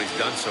proud of what he's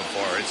done so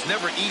far. It's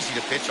never easy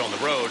to pitch on the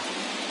road,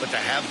 but to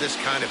have this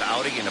kind of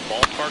outing in a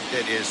ballpark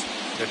that is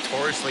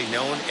notoriously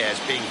known as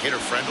being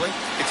hitter-friendly,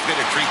 it's been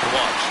a treat to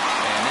watch.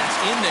 And that's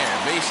in there,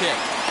 base hit.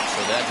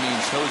 So that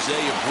means Jose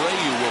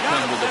Abreu will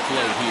come to the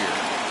plate here.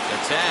 The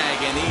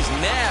tag, and he's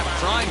nabbed,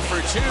 trying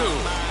for 2.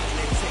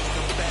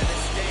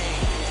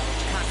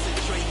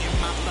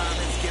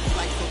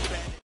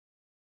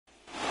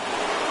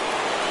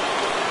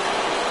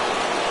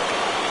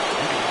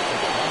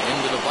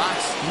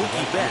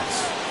 Mookie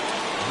Betts.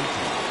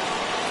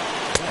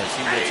 As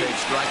he will take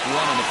strike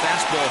one on the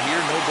fastball here.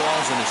 No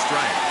balls and a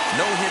strike.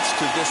 No hits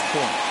to this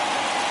point.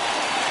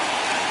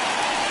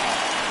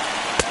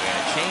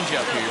 And change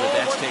up here, but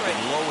that's taken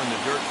low in the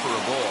dirt for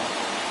a ball.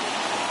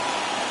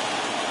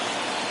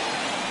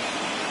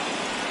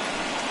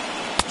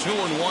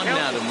 2-1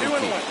 now to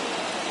Mookie.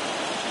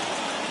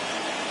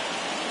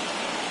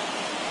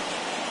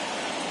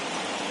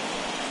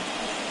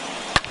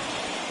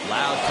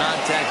 Loud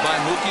contact by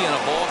Mookie, and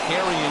a ball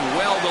carrying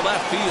well to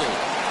left field.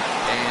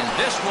 And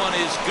this one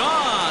is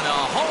gone.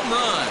 A home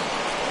run.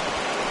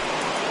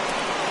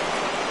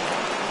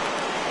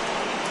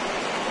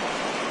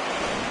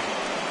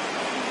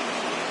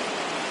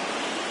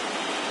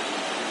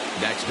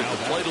 Next at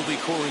the plate will be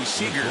Corey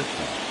Seager.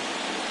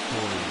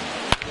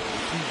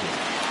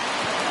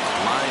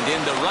 Lined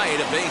into right,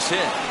 a base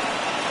hit.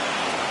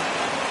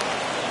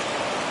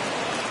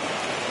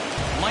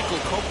 Michael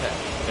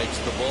Kopech takes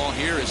the ball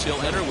here as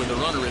he'll enter with a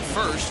runner at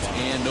first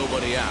and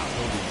nobody out.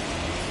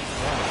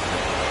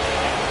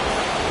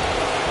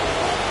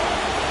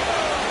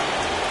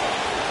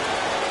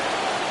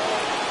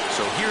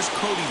 So here's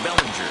Cody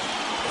Bellinger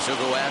as he'll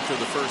go after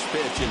the first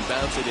pitch and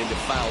bounce it into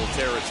foul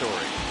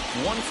territory.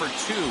 1 for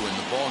 2 in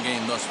the ball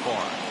game thus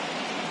far.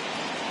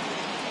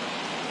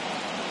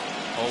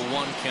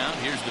 0-1 count.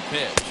 Here's the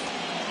pitch.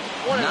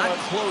 Not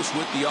close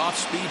with the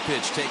off-speed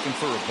pitch taken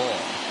for a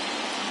ball.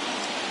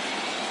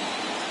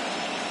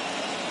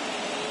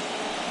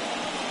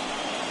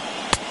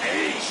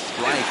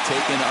 Strike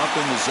taken up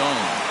in the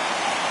zone.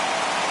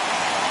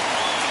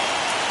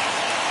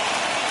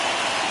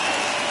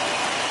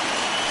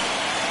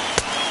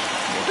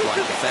 Looked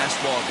like the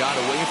fastball got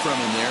away from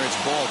him there. It's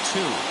ball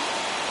 2.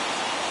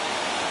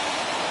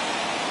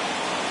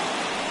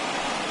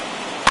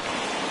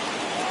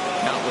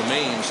 Count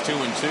remains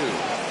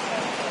 2-2.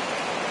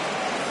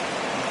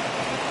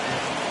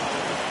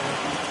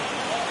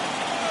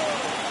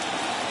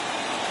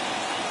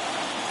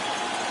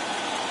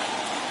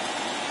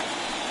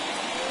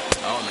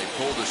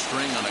 Pulled the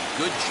string on a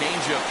good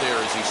changeup there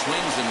as he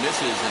swings and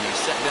misses, and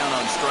he's set down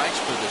on strikes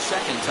for the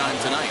second time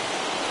tonight.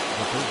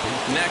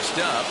 Next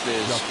up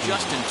is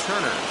Justin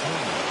Turner.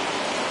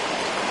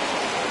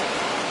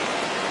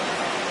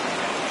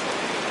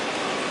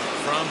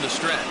 From the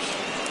stretch.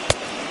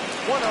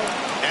 1-0.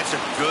 That's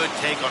a good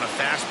take on a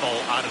fastball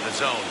out of the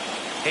zone.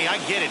 Hey, I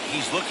get it.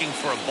 He's looking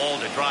for a ball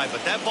to drive,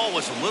 but that ball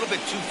was a little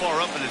bit too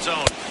far up in the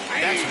zone.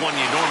 That's one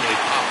you normally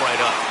pop right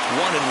up.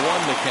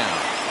 1-1 the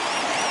count.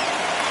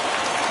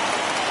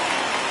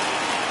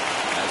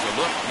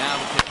 Look, now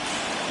the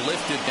pitch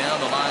lifted down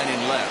the line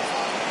in left.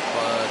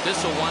 But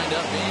this will wind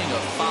up being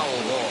a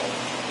foul ball.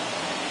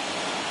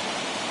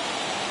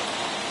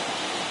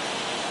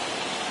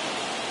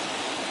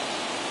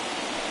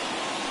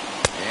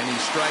 And he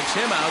strikes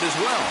him out as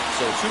well.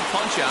 So 2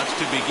 punch-outs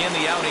to begin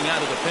the outing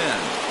out of the pen.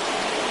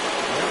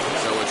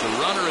 So it's a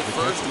runner at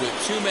first with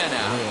 2 men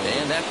out,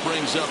 and that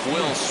brings up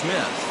Will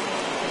Smith.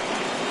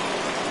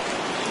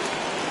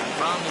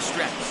 From the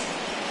stretch.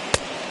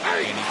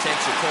 And he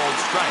takes a cold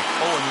strike,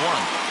 0-1.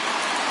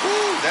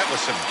 Ooh, that was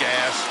some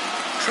gas.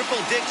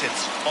 Triple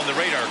digits on the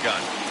radar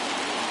gun.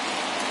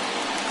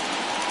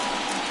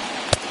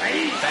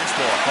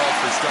 Fastball called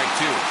for strike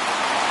 2.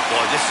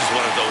 Boy, this is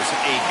one of those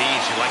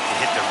ABs you like to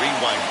hit the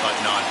rewind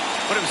button on.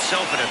 Put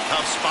himself in a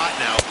tough spot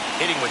now,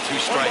 hitting with 2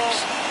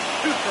 strikes.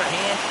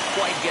 Can't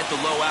quite get the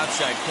low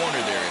outside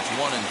corner there. It's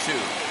 1-2.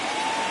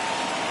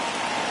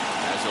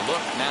 As a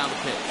look, now the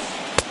pitch.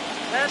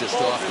 Just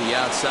off the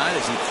outside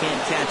as he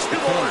can't catch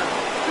the corner.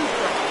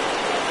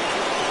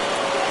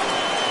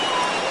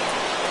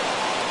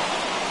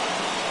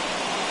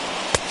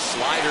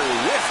 Slider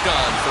whiffed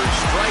on for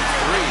strike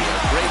 3. A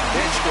great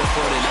pitch to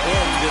put an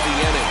end to the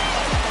inning.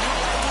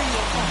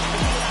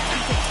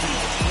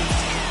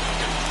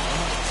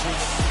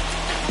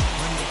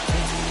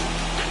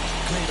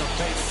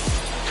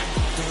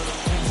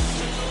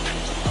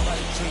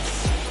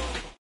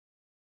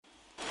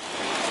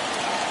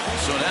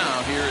 So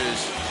now here is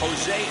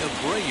Jose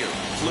Abreu.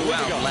 Flew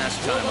out last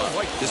time up.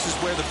 This is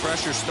where the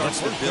pressure starts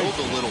to build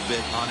a little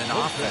bit on an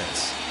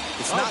offense.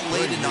 It's not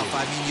late enough.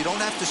 I mean, you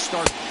don't have to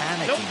start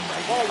panicking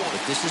right now.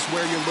 But this is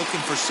where you're looking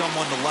for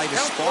someone to light a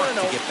spark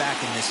to get back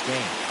in this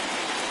game.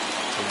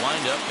 The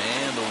windup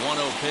and the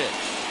 1-0 pitch.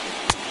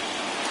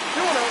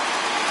 2-0.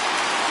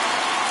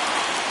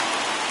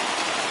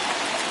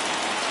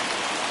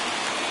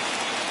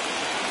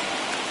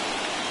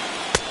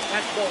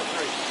 That's ball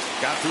 3.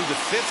 Got through the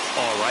 5th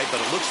all right,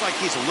 but it looks like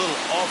he's a little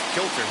off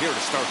kilter here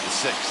to start the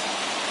 6th.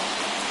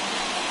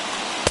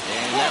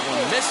 And that one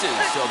misses,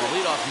 so the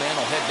leadoff man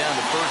will head down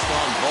to first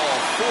on ball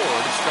 4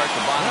 to start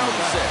the bottom of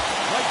the 6th.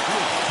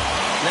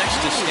 Next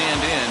to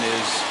stand in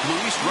is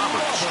Luis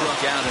Roberts.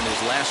 Struck out in his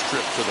last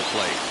trip to the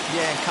plate.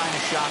 Yeah, and kind of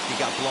shocked he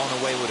got blown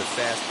away with a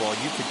fastball.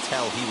 You could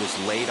tell he was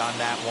late on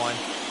that one.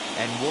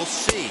 And we'll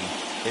see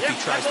if he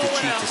tries to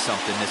cheat to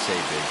something this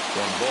AB.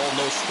 1 ball,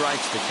 no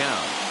strikes to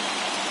count.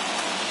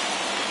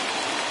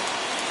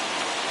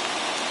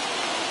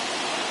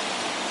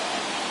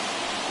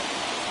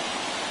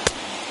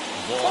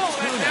 Ball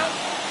 2 now.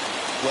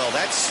 Well,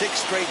 that's 6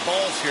 straight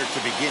balls here to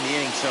begin the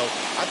inning, so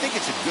I think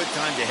it's a good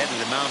time to head to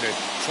the mound to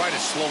try to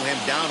slow him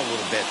down a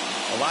little bit.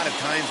 A lot of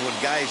times when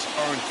guys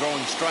aren't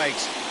throwing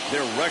strikes,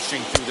 they're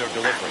rushing through their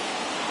delivery.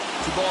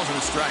 2 balls and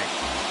a strike.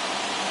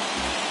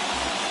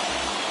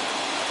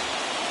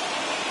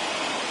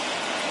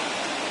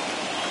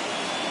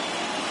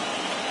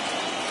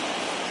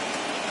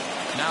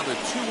 Now the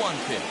 2-1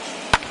 pitch.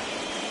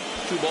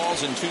 2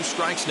 balls and 2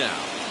 strikes now.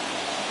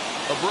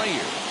 Abreu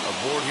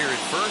aboard here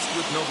at first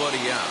with nobody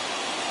out.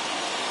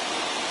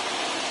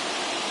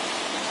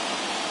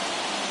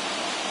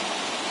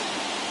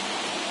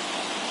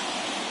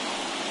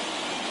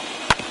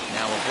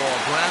 Now a ball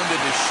grounded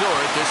to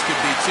short. This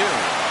could be 2.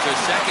 To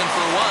second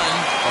for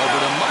 1. Over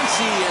to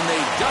Muncy, and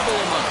they double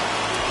him up.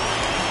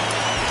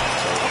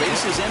 So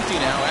base is empty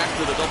now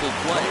after the double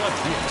play.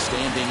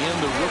 Standing in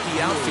the rookie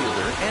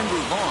outfielder,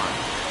 Andrew Vaughn.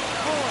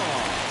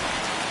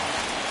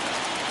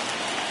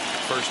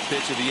 First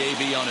pitch of the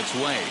AB on its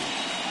way.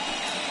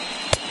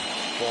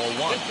 Ball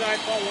 1.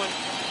 Inside, ball 1.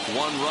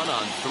 1 run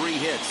on 3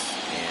 hits,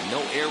 and no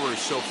errors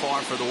so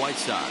far for the White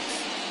Sox.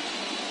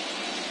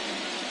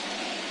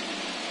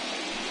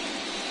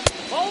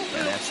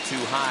 And that's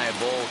too high,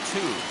 ball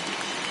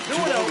 2.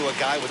 To go to a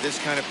guy with this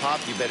kind of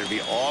pop, you better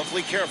be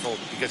awfully careful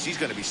because he's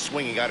going to be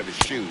swinging out of his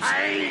shoes.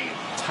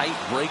 Tight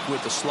break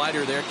with the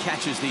slider there,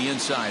 catches the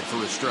inside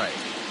for a strike.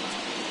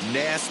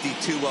 Nasty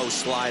 2-0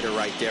 slider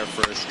right there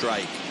for a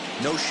strike.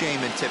 No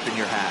shame in tipping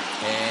your hat.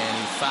 And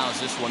he fouls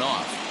this one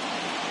off.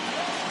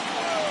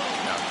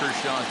 Now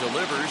Kershaw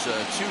delivers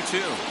a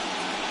 2-2.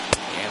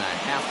 And a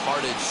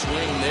half-hearted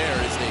swing there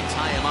as they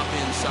tie him up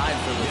inside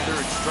for the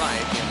 3rd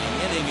strike, and the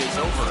inning is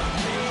over.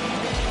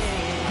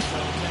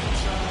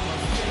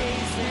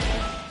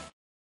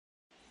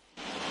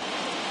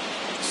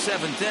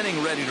 Seventh inning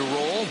ready to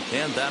roll,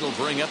 and that'll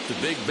bring up the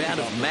big bat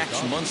of Max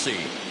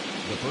Muncy.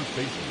 The first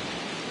baseman,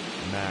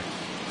 Max.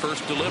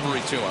 First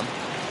delivery to him.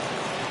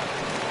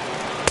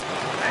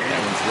 That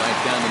one's right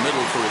down the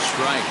middle for a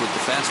strike with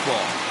the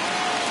fastball.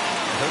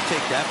 He'll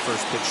take that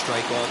first pitch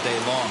strike all day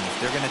long.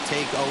 If they're going to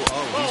take 0-0,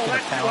 he's going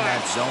to pound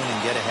that zone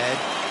and get ahead.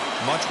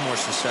 Much more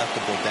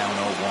susceptible down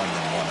 0-1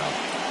 than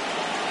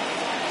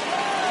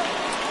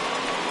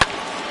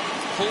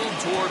 1-0. Pulled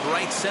toward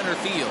right center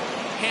field.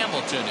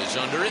 Hamilton is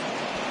under it.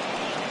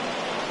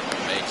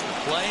 Makes the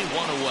play,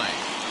 1 away.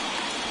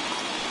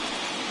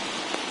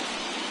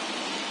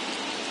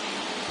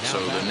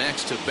 So the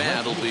next to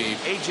bat will be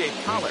A.J.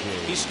 Pollock.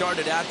 He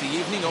started out the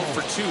evening 0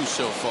 for 2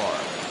 so far.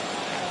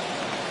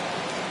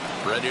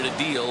 Ready to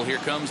deal. Here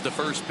comes the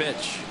first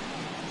pitch.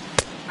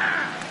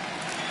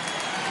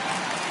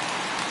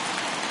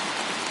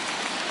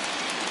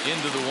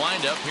 Into the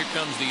windup. Here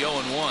comes the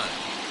 0-1.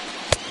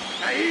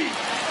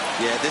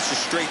 Yeah, this is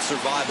straight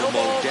survival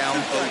mode. Down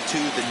 0-2,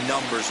 the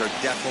numbers are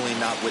definitely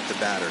not with the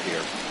batter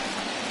here.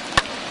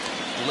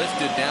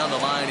 Lifted down the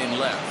line in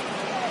left.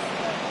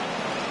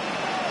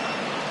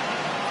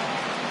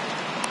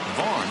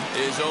 Vaughn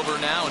is over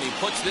now, and he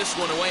puts this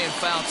one away in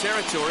foul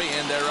territory,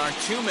 and there are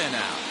 2 men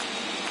out.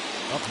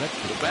 Up next,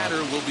 The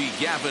batter will be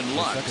Gavin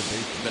Lux.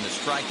 Been a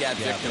strikeout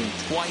victim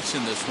twice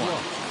in this one.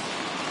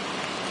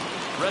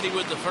 Ready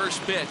with the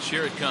first pitch.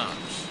 Here it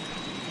comes.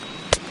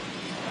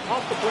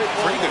 Off the plate.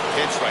 Pretty good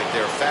pitch right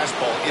there.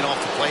 Fastball in off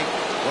the plate.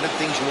 One of the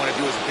things you want to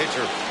do as a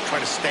pitcher, try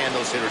to stand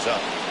those hitters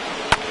up.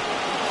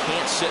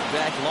 Can't sit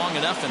back long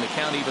enough, and the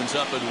count evens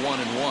up at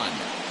 1-1.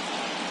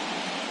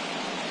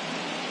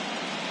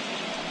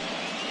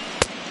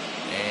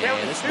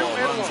 And this ball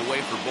runs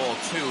away for ball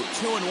 2.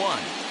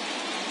 2-1.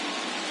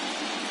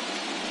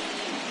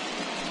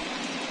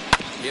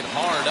 Hit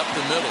hard up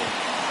the middle.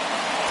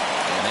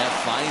 And that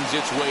finds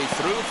its way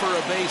through for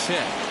a base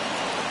hit.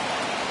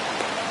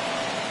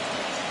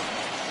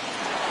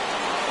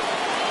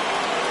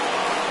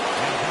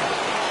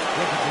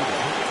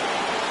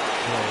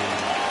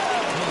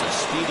 A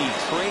speedy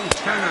Trey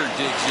Turner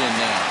digs in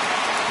now.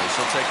 This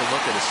will take a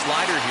look at a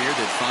slider here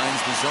that finds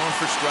the zone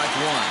for strike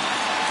 1.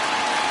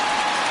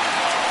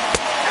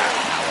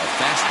 Now a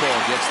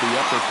fastball gets the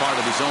upper part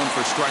of the zone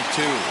for strike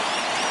 2.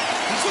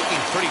 He's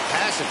looking pretty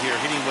passive here,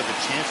 hitting with a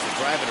chance to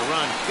drive it a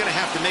run. Going to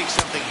have to make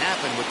something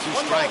happen with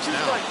 2 strikes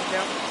now.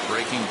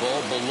 Breaking ball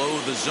below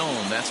the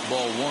zone. That's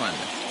ball 1.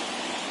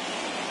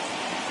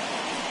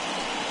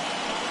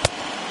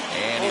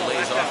 And he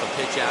lays off a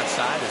pitch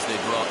outside as they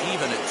draw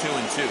even at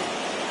 2-2.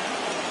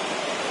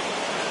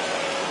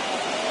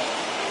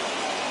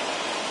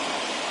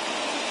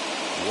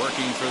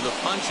 Working for the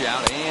punch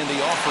out and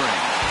the offering.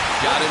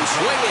 Got him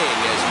swinging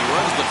as he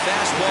runs the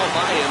fastball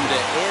by him to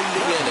end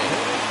the inning.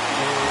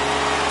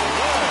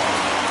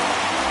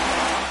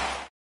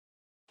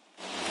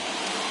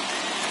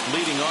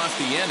 Leading off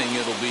the inning,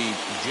 it'll be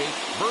Jake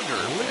Berger,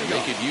 and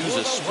they could use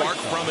a spark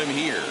from him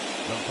here.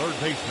 The third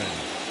baseman.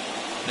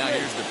 Now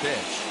here's the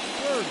pitch.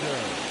 Berger.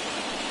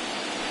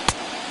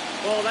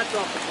 Oh, that's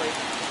off the plate.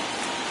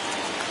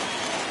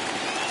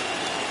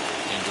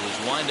 Into his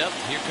windup,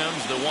 here comes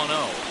the 1-0.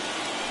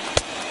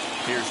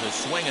 Here's a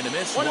swing and a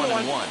miss,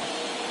 1-1.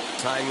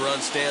 Tying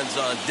run stands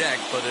on deck,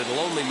 but it'll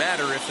only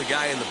matter if the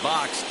guy in the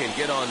box can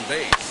get on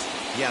base.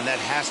 Yeah, and that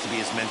has to be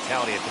his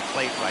mentality at the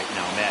plate right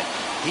now, Matt.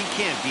 He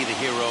can't be the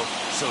hero,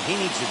 so he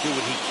needs to do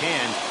what he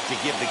can to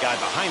give the guy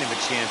behind him a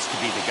chance to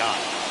be the guy.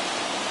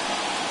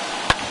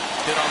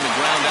 Hit on the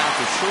ground out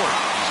to short.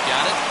 He's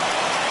got it.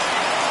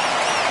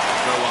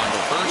 Throw on to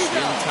first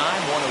in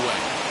time, 1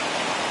 away.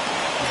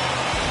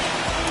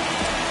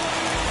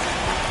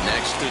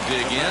 Next to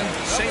dig in,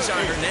 Cesar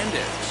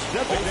Hernandez.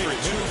 0 for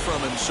 2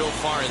 from him so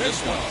far in this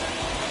one.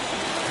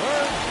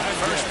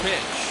 First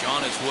pitch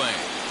on its way.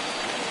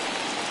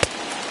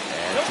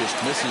 And just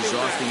misses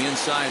off the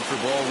inside for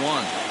ball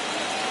 1.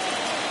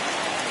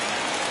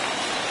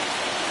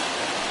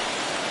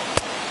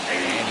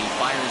 And he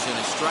fires in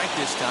a strike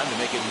this time to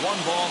make it 1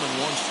 ball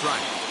and 1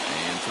 strike.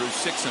 And through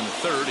 6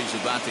 1/3, he's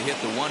about to hit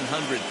the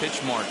 100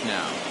 pitch mark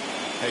now.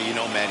 Hey, you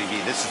know, Matty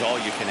V, this is all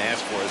you can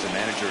ask for as a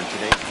manager in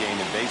today's game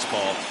in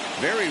baseball.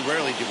 Very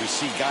rarely do we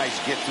see guys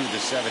get through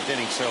the 7th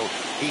inning. So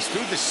he's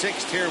through the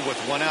 6th here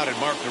with 1 out, and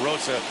Mark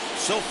DeRosa,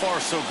 so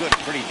far so good,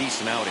 pretty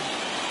decent outing.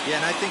 Yeah,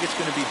 and I think it's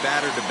going to be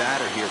batter to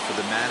batter here for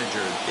the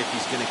manager if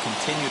he's going to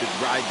continue to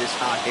ride this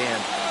hot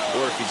hand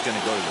or if he's going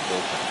to go to the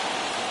bullpen.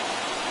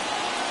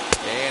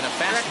 And a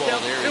fastball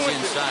there is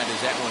inside as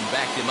that one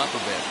backed him up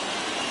a bit.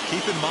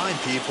 Keep in mind,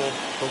 people,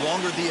 the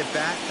longer the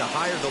at-bat, the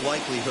higher the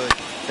likelihood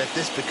that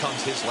this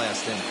becomes his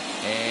last inning.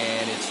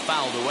 And it's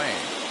fouled away.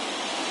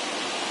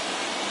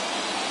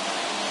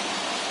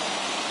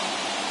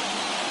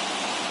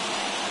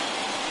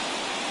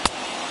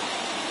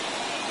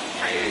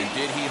 And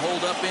did he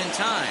hold up in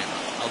time?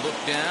 A look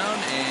down,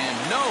 and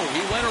no,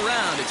 he went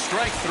around at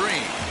strike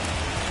 3.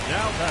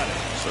 Now batting.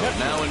 So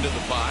now into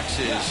the box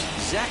is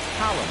Zach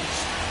Collins.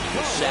 He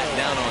was sat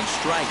down on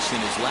strikes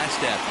in his last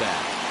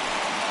at-bat.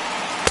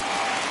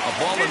 A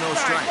ball and no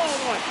strikes.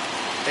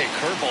 Hey,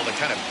 curveball that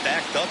kind of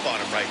backed up on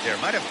him right there.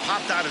 Might have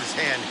popped out of his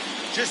hand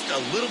just a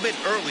little bit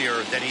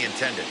earlier than he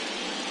intended.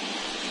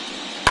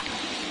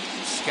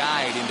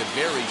 Skied into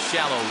very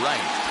shallow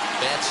right.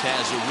 Betts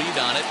has a read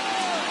on it.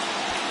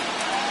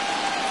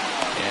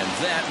 And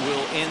that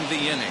will end the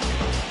inning.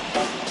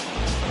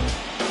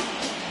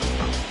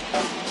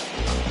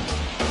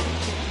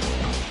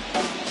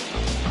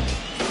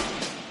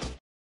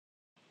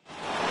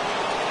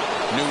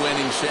 New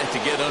inning set to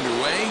get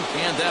underway,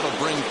 and that'll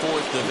bring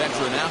forth the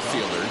veteran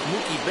outfielder,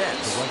 Mookie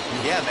Betts.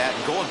 Yeah, Matt,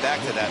 going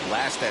back to that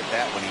last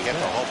at-bat when he hit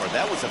the homer,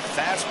 that was a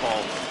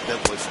fastball that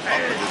was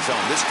up in the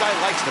zone. This guy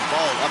likes the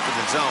ball up in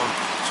the zone,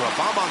 so if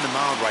I'm on the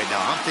mound right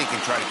now, I'm thinking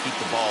try to keep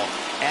the ball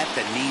at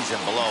the knees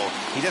and below.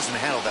 He doesn't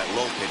handle that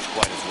low pitch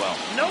quite as well.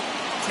 Nope.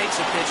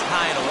 Takes a pitch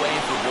high and away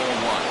for ball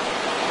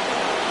 1.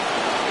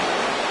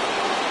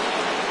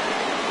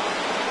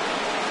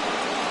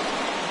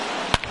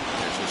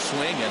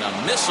 swing and a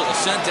missile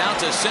sent out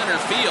to center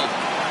field.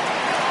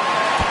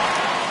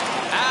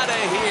 Out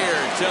of here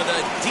to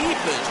the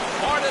deepest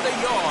part of the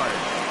yard.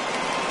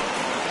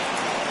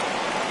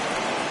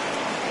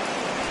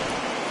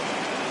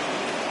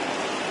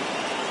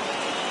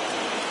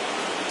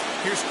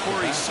 Here's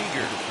Corey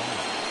Seager.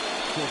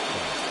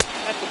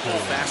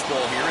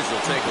 Fastball here as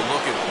he'll take a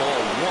look at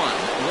ball 1,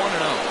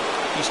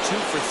 1-0. He's 2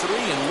 for 3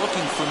 and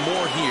looking for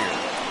more here.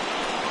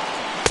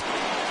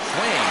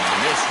 Swing and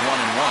miss 1-1.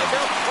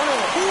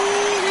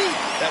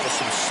 That was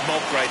some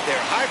smoke right there.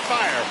 High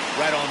fire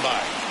right on by.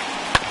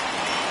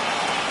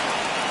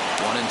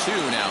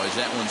 1-2 now as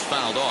that one's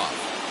fouled off.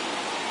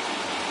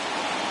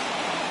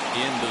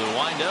 Into the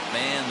windup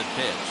and the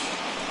pitch.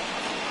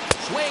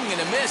 Swing and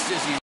a miss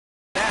as he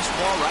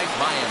fastball right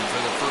by him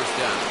for the first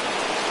down.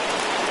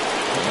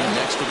 And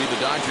next will be the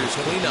Dodgers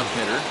cleanup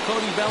hitter,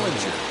 Cody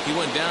Bellinger. He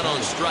went down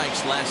on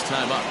strikes last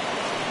time up.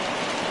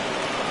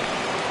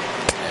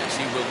 As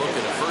he will look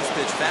at a first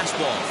pitch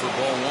fastball for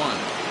ball 1.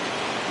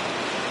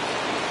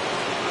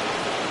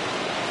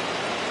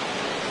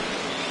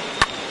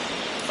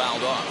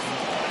 Fouled off.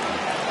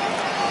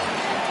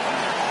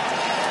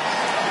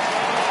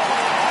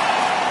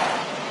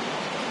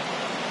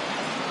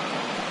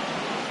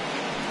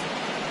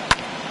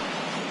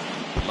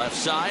 Left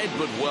side,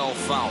 but well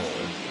fouled.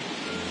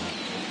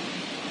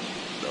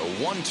 The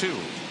 1-2.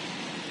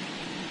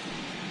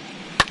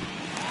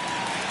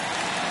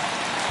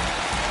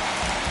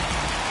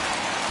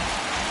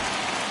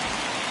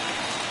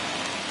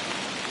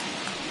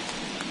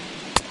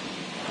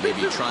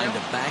 Maybe trying to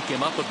back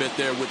him up a bit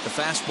there with the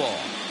fastball.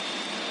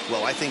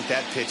 Well, I think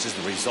that pitch is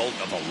the result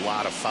of a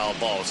lot of foul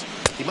balls.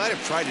 He might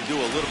have tried to do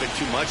a little bit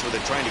too much with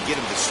it, trying to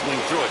get him to swing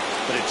through it,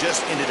 but it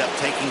just ended up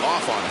taking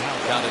off on him.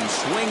 Got him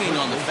swinging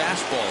on the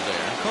fastball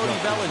there. Cody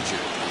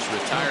Bellinger is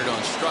retired on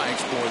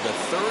strikes for the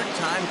 3rd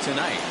time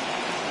tonight.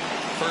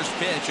 First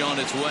pitch on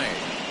its way.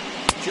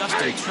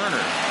 Justin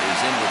Turner is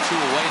in with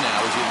 2 away now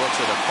as he looks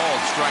at a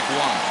called strike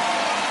 1.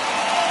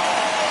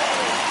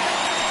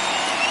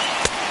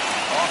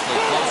 Awfully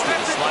close to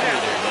the slider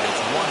there, but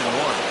it's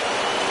 1-1.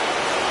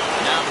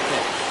 Now the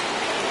pitch.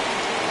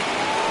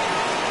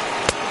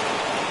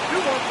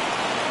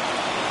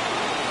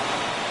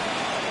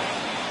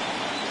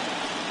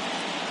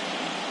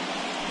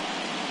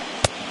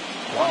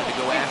 Wanted to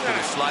go after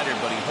the slider,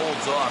 but he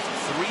holds off.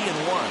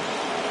 3-1.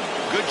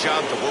 Good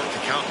job to work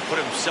the count and put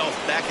himself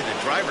back in the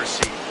driver's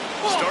seat.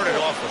 Started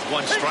off with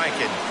 1 strike,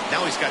 and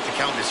now he's got the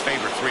count in his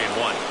favor,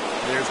 3-1.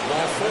 There's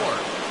ball 4.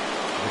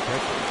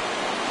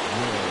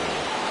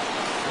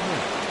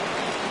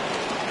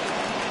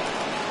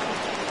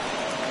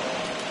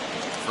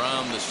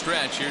 From the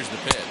stretch, here's the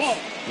pitch.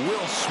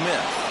 Will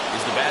Smith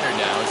is the batter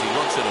now as he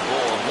looks at a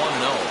ball of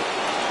 1-0.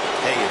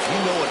 Hey, if you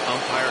know an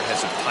umpire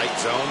has a tight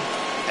zone,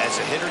 as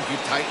a hitter, you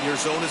tighten your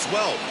zone as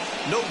well.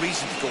 No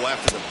reason to go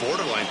after the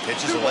borderline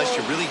pitches unless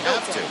you really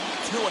have to.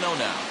 2-0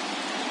 now.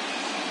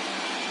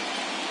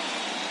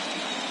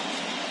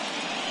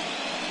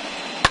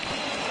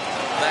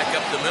 Back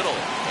up the middle,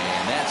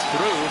 and that's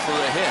through for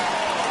a hit.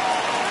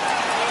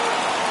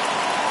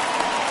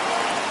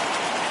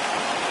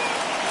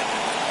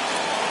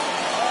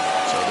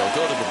 They'll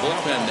go to the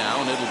bullpen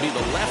now, and it'll be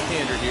the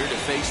left-hander here to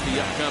face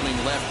the upcoming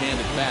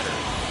left-handed batter.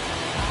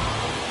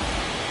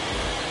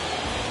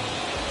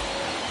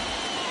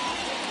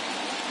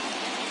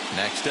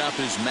 Next up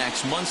is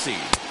Max Muncy.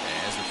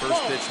 As the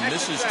first pitch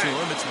misses to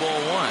him, it's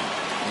ball 1.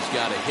 He's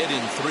got a hit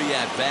in 3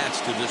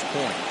 at-bats to this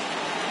point.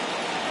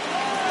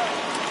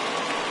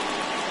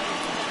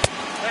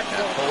 That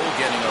hole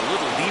getting a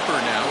little deeper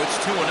now. It's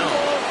 2-0.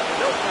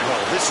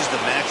 Well, this is the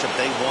matchup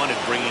they wanted,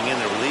 bringing in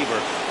the reliever,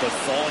 but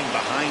falling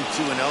behind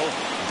 2-0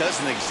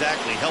 doesn't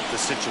exactly help the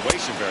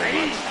situation very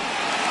much.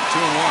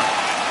 2-1.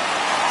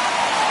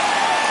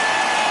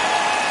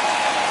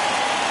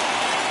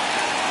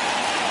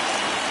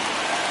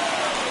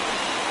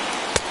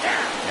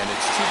 And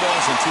it's 2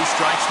 balls and 2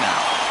 strikes now.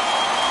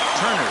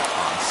 Turner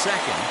on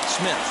second,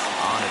 Smith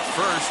on at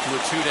first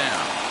with 2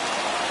 down.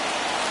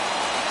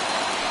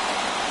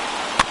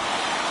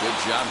 Good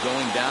job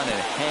going down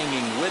and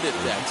hanging with it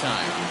that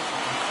time.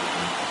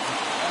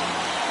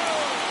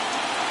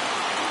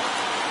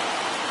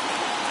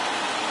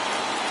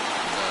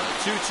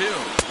 The 2-2.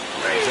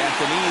 He's at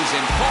the knees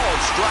and called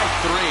strike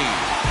 3.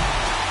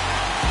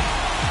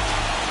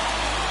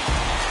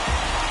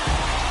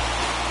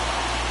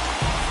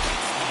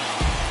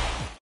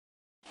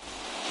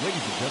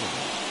 Ladies and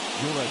gentlemen,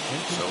 your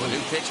attention. So a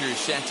new pitcher is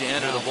set to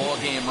enter the ball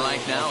game right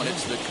now, and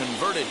it's the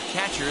converted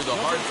catcher, the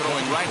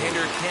hard-throwing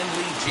right-hander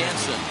Kenley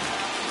Jansen.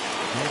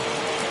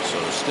 So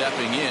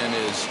stepping in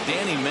is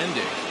Danny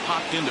Mendick.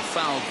 Popped into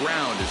foul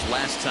ground his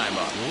last time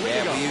up.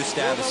 Yeah, we used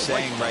to have a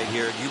saying right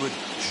here. You would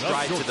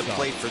stride to the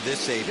plate for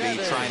this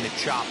AB, trying to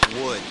chop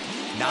wood.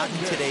 Not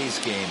in today's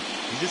game.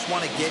 You just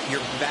want to get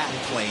your bat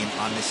plane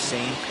on the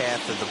same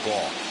path of the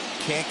ball.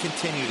 Can't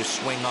continue to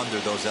swing under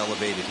those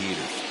elevated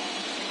heaters.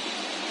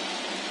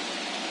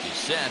 He's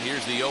set.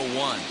 Here's the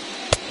 0-1.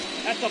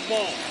 That's a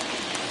ball.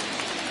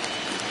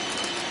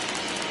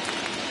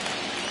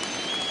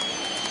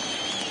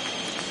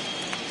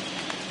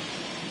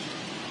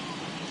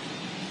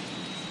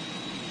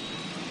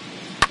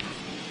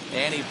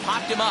 And he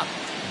popped him up.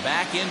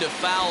 Back into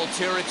foul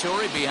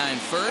territory behind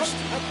first.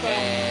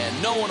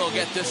 And no one will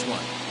get this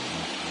one.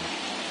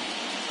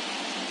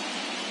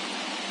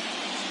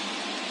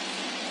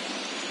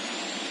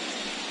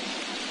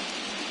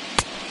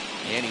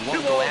 And he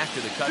won't go after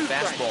the cut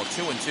fastball.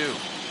 2-2.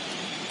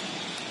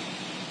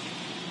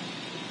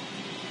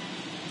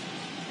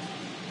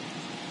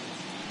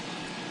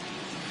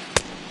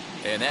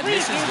 And that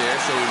misses there,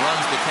 so he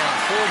runs the count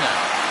 4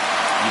 now.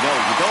 You know,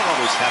 you don't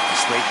always have to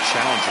straight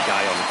challenge a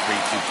guy on a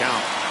 3-2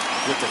 count.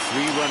 With a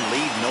 3-run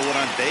lead, no one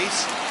on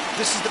base,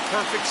 this is the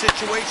perfect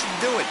situation to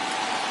do it.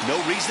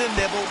 No reason to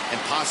nibble and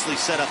possibly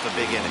set up a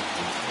big inning.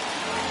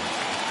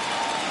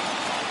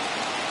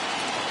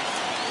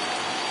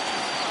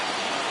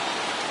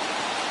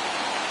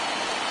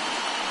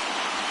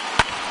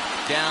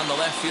 Down the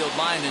left field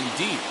line and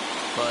deep,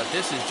 but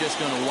this is just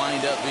going to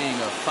wind up being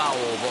a foul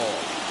ball.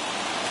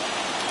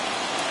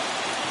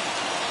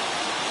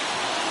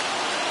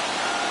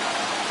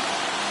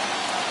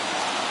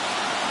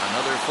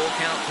 Another full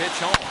count pitch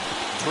home.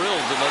 Drilled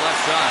to the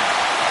left side.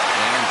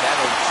 And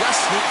that'll just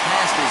sneak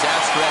past his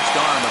outstretched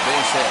arm, a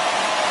base hit.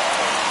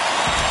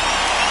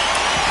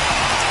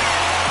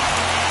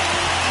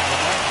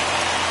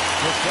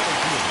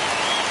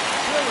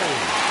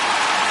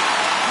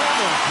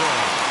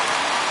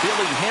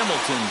 Billy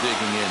Hamilton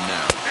digging in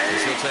now.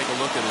 As he'll take a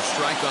look at a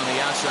strike on the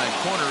outside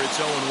corner, it's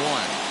 0-1.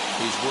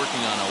 He's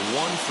working on a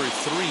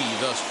 1-for-3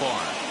 thus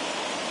far.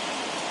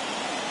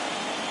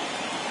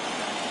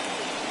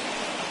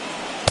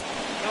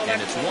 And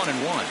it's 1-1.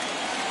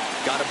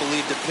 Got to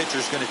believe the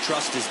pitcher's going to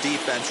trust his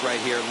defense right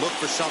here. Look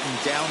for something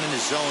down in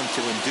his zone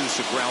to induce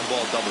a ground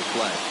ball double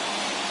play.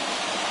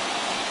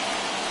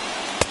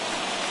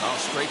 Oh,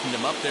 straightened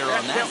him up there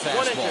on that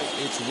fastball.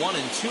 It's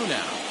 1-2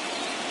 now.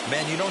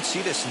 Man, you don't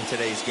see this in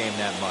today's game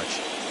that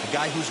much. A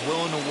guy who's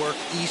willing to work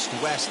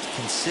east-west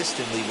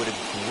consistently with a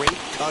great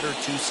cutter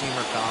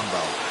two-seamer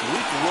combo.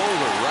 Weak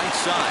roller right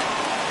side.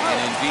 And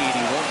indeed,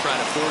 he won't try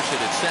to force it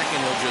at second.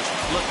 He'll just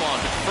flip on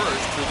to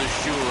first for the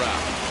shoe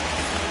route.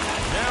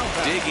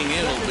 Digging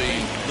in will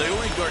be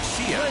Leury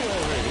Garcia.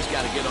 He's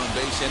got to get on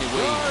base any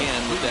way he can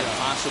with that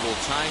possible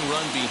tying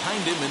run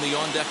behind him in the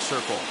on-deck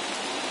circle.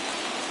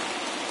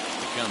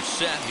 Becomes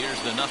set. Here's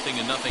the 0-0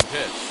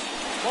 pitch.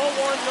 Ball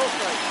 1, no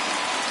strike.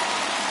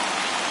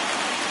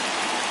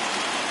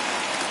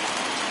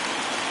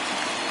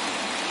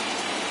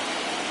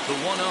 The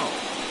 1-0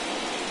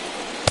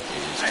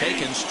 is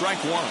taken,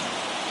 strike 1.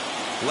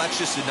 Well, that's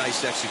just a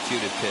nice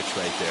executed pitch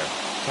right there.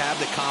 To have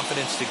the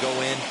confidence to go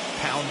in,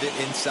 pound it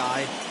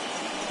inside.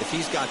 If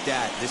he's got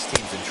that, this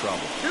team's in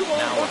trouble.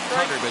 Now a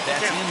cutter, but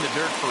that's in the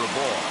dirt for a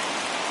ball.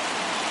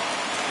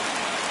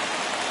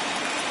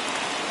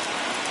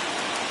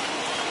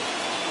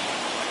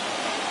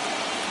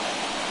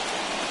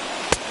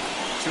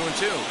 Two and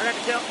two. I got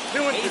to count.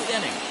 2-2. Eighth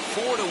inning.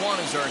 4-1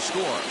 is our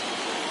score.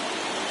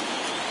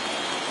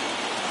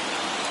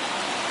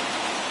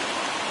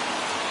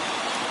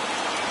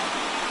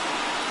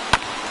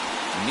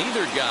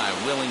 Neither guy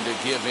willing to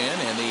give in,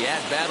 and the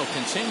at-bat will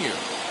continue.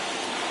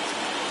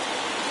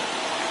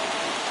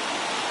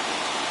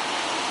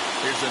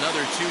 Here's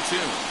another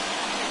 2-2.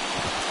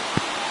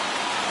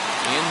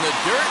 In the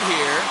dirt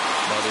here,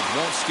 but it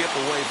won't skip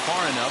away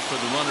far enough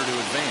for the runner to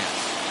advance.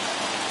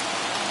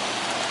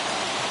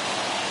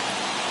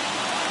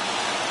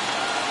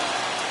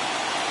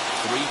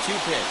 Three-two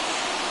pitch.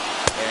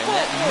 And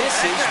that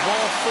misses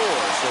ball 4,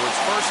 so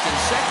it's first and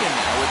second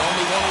now with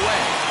only one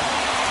away.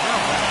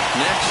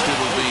 Next,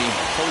 it'll be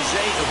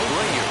Jose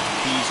Abreu.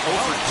 He's 0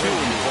 for 2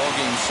 in the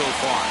ballgame so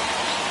far.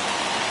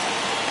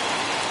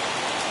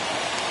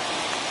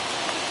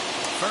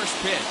 First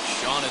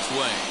pitch on its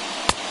way.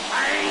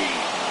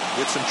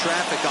 With some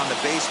traffic on the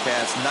base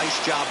paths, nice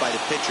job by the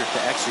pitcher to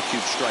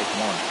execute strike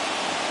 1.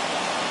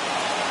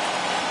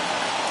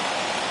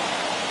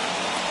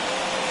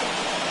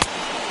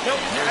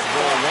 And there's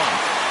ball 1.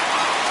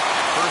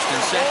 First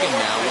and second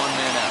now, 1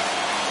 man out.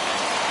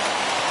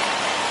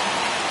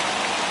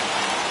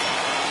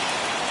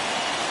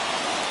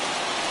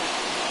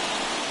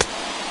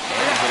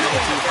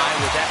 Too high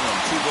with that one.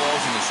 2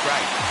 balls and a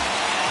strike.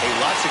 Hey,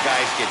 lots of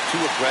guys get too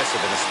aggressive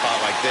in a spot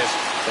like this,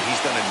 but he's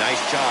done a nice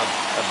job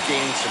of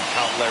gaining some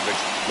count leverage.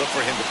 Look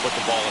for him to put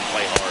the ball and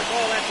play hard.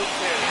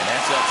 And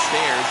that's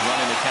upstairs,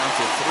 running the count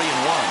to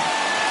 3-1.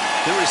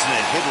 There isn't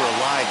a hitter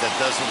alive that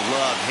doesn't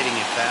love hitting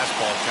a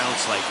fastball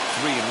counts like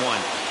 3-1.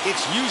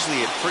 It's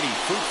usually a pretty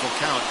fruitful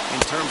count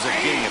in terms of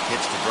getting a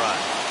pitch to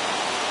drive.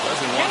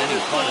 Doesn't want any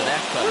fun of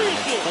that cutter, and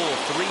it's full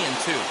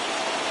 3-2.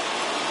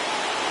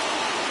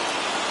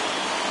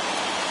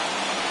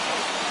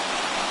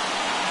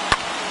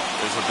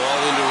 There's a ball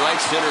into right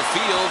center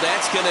field.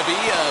 That's going to be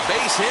a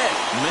base hit.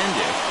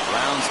 Mendick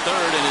rounds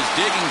third and is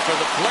digging for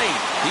the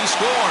plate. He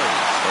scores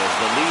as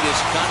the lead is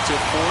cut to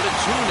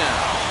 4-2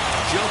 now.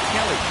 Joe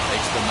Kelly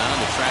takes the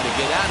mound to try to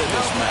get out of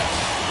this mess.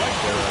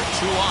 There are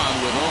 2 on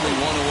with only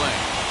 1 away.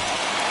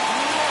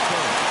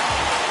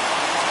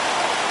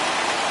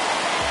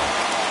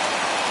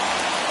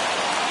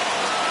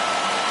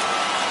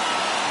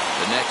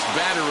 The next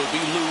batter will be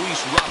Luis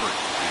Robert.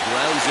 He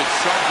grounds it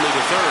sharply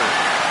to third.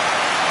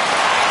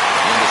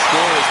 And the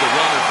score is the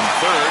runner from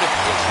third.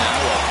 It's now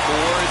a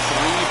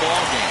 4-3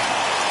 ball game.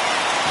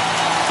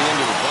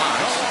 Into the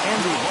box,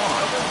 Andrew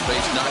Vaughn.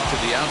 Base knock to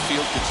the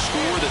outfield could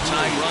score the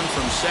tying run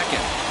from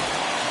second.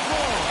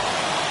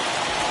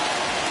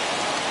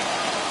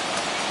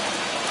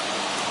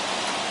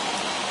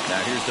 Now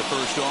here's the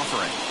first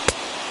offering.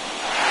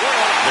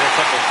 There are a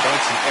couple of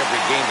points in every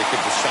game that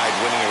could decide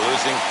winning or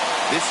losing.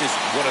 This is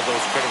one of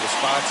those critical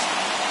spots.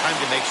 Time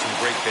to make some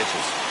great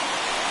pitches.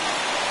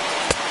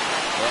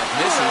 That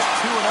misses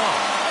 2-0.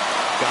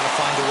 Got to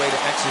find a way to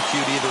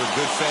execute either a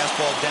good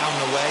fastball down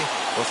and away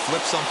or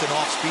flip something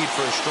off speed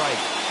for a strike.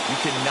 You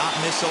cannot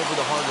miss over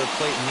the heart of the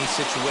plate in these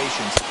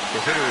situations.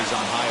 The hitter is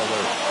on high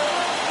alert.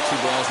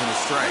 2 balls and a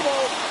strike. 2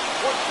 balls,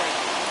 1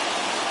 strike.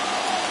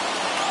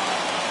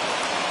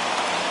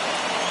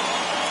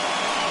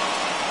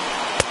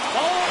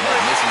 That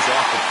misses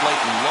off the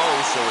plate and low,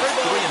 so it's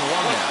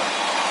 3-1 now.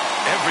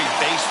 Every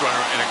base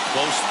runner in a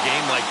close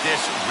game like this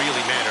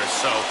really matters,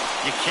 so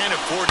you can't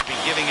afford to be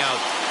giving out.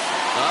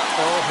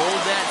 Uh-oh,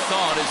 hold that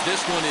thought as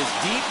this one is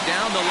deep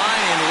down the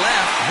line and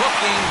left,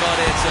 hooking, but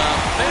it's a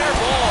fair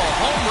ball,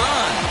 home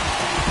run.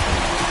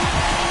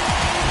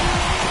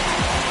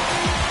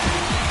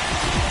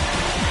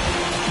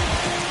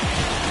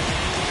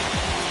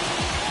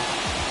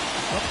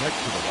 Up next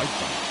to the right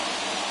side,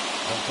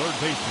 the third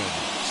baseman.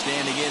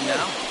 Standing in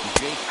now,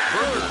 Jake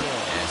Berger,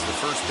 as the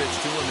first pitch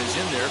to him is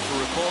in there for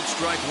a called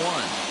strike 1.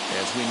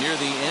 As we near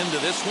the end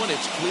of this one,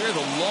 it's clear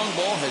the long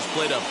ball has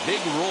played a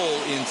big role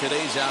in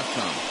today's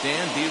outcome.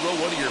 Dan, D-Row,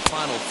 what are your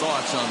final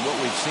thoughts on what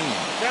we've seen?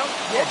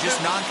 Yeah,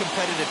 just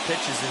non-competitive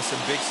pitches in some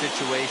big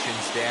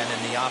situations, Dan, and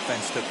the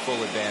offense took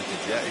full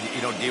advantage. Yeah, you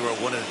know, D-Row,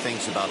 one of the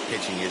things about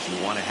pitching is you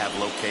want to have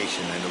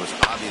location, and it was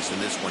obvious in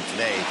this one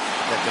today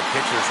that the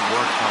pitchers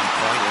weren't on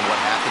point, and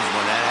what happens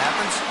when that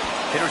happens?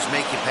 Hitters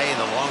make you pay, and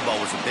the long ball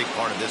was a big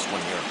part of this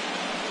one here.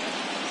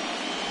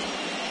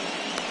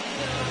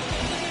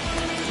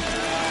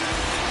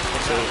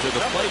 So to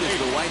the plate is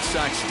the White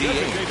Sox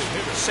DH,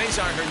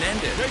 Cesar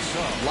Hernandez.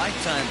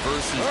 Lifetime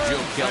versus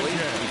Joe Kelly.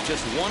 He's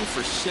just 1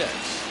 for 6.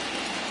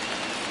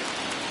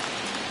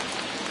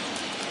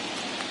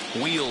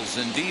 Wheels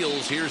and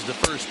deals. Here's the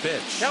first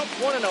pitch. Count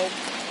 1-0.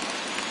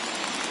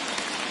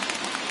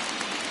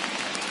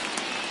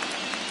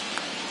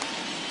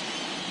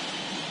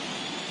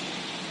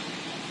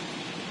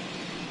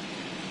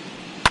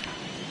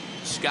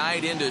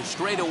 Skied into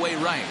straightaway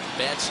right.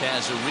 Betts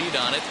has a read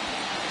on it.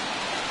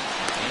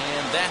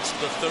 And that's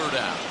the third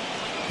out.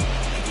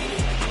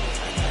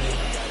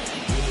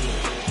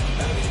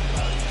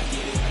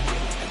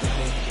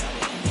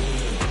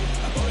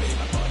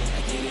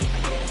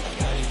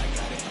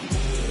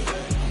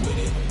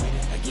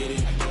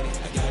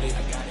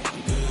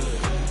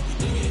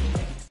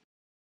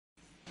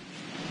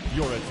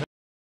 Your attention.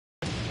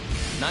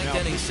 Ninth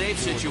inning save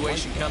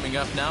situation coming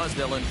up now as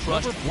they'll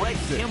entrust Greg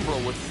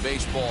Kimbrell with the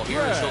baseball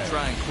here as he'll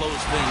try and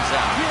close things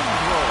out.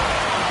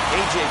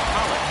 A.J.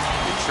 Pollock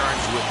is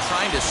charged with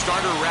trying to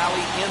start a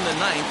rally in the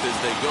ninth as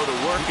they go to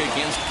work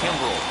against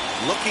Kimbrell.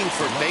 Looking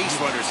for base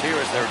runners here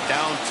as they're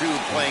down 2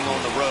 playing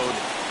on the road.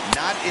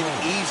 Not an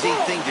easy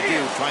thing to do,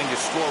 trying to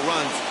score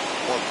runs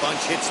or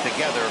bunch hits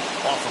together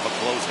off of a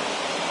closer.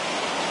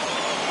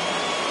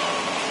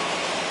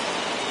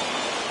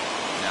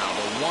 Now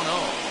the 1-0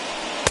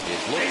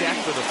 is looked at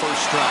for the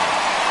first strike.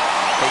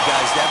 Hey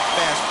guys, that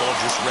fastball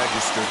just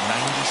registered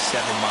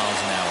 97 miles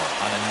an hour.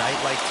 On a night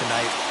like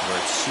tonight where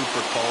it's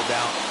super cold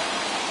out,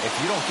 if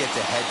you don't get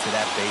to head to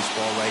that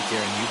baseball right there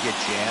and you get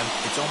jammed,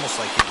 it's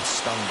almost like getting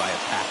stung by a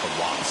pack of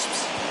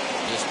wasps.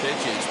 This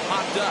pitch is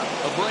popped up.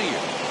 Abreu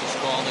is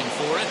calling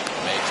for it.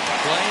 Makes the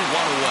play, 1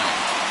 away.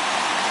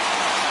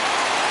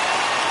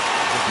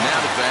 Now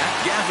to bat,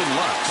 Gavin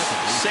Lux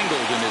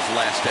singled in his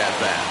last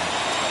at-bat.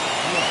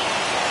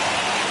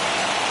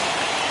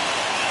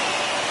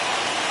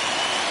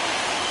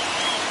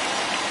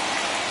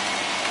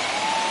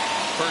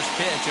 First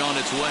pitch on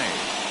its way.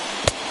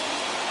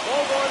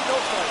 Ball 1, no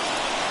strike.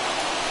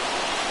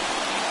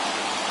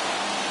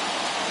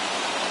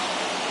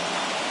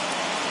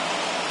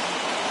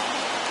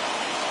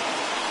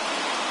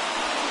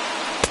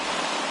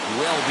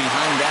 Well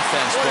behind that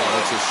fastball.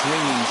 It's a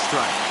swinging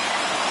strike.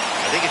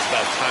 I think it's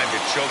about time to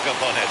choke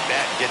up on that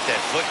bat and get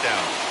that foot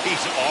down.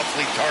 He's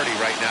awfully tardy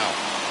right now.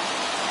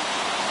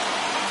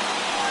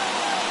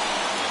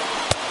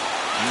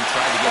 You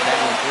tried to get that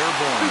one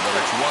airborne, but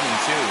it's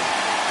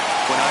 1-2.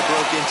 When I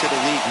broke into the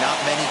league, not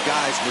many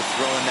guys were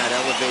throwing that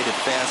elevated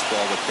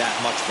fastball with that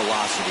much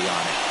velocity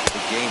on it.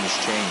 The game has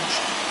changed.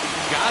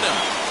 Got him.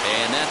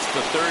 And that's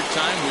the third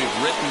time we've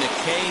written a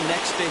K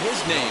next to his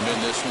name in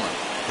this one.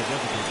 The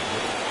designated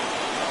hitter.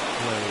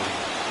 Play.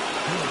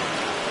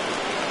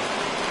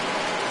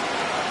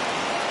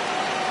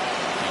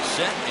 He's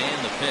set and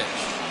the pitch.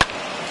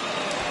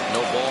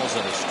 No balls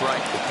and a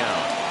strike to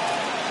count.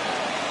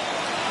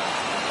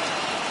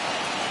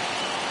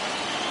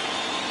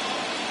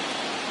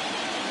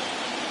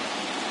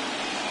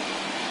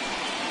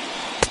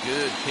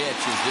 Good pitch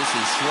as this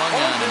is swung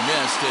on and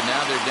missed, and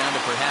now they're down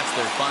to perhaps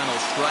their final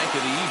strike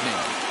of the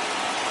evening.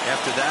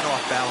 After that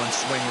off-balance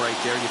swing right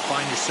there, you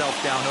find yourself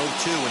down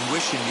 0-2 and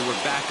wishing you were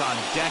back on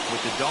deck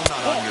with the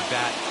donut on your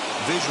bat,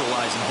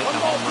 visualizing hitting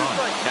a home run.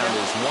 Count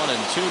is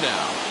 1-2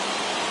 now.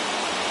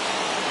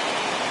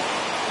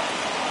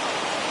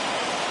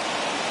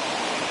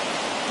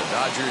 The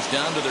Dodgers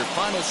down to their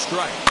final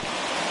strike.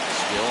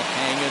 Still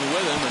hanging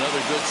with him.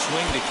 Another good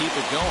swing to keep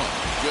it going.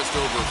 Just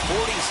over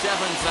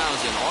 47,000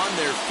 on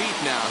their feet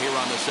now here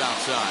on the south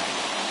side.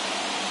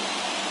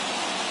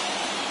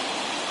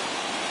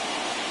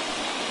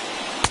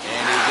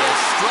 And he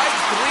gets strike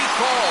 3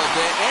 called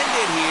to end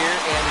it here.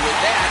 And with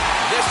that,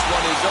 this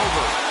one is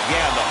over.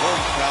 Yeah, the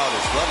home crowd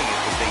is loving it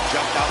because they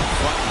jumped out in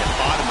front in the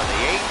bottom of the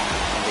 8th,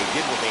 and they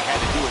did what they had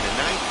to do in the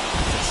 9th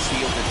to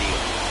seal the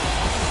deal.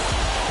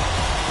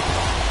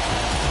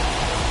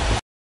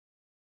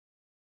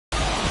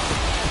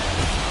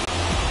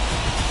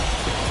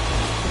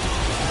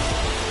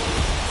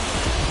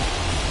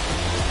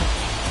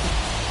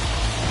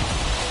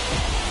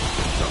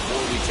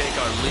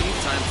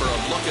 Time for a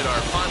look at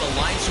our final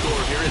line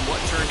score here in what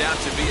turned out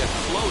to be a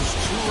close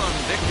 2-run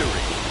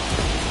victory.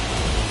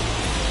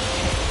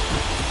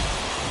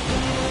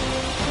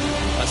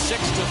 A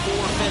 6-4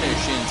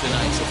 finish in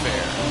tonight's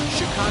affair.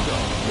 Chicago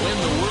win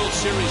the World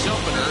Series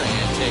opener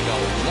and take a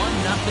 1-0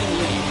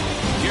 lead.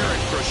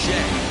 Garrett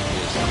Crochet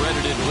is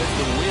credited with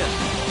the win.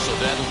 So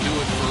that'll do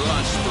it for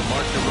us. For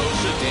Mark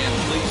DeRosa, Dan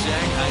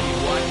Plesac, Heidi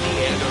Watney,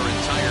 and our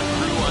entire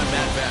crew, I'm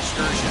Matt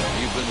Vasgersian.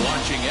 You've been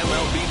watching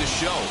MLB The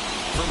Show.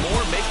 For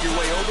more, make your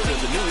way over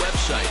to the new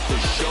website,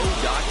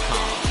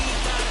 theshow.com.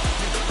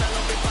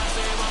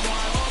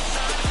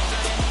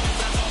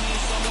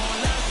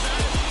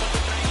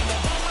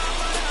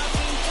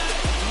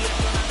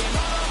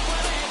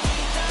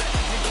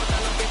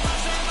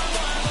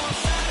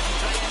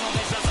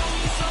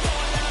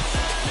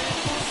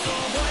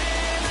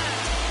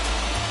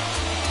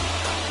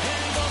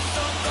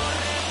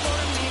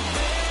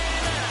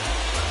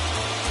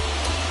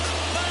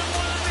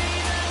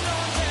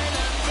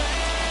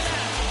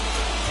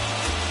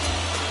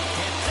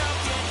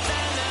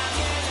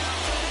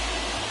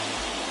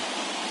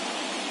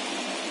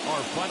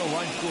 Final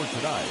line score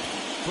tonight.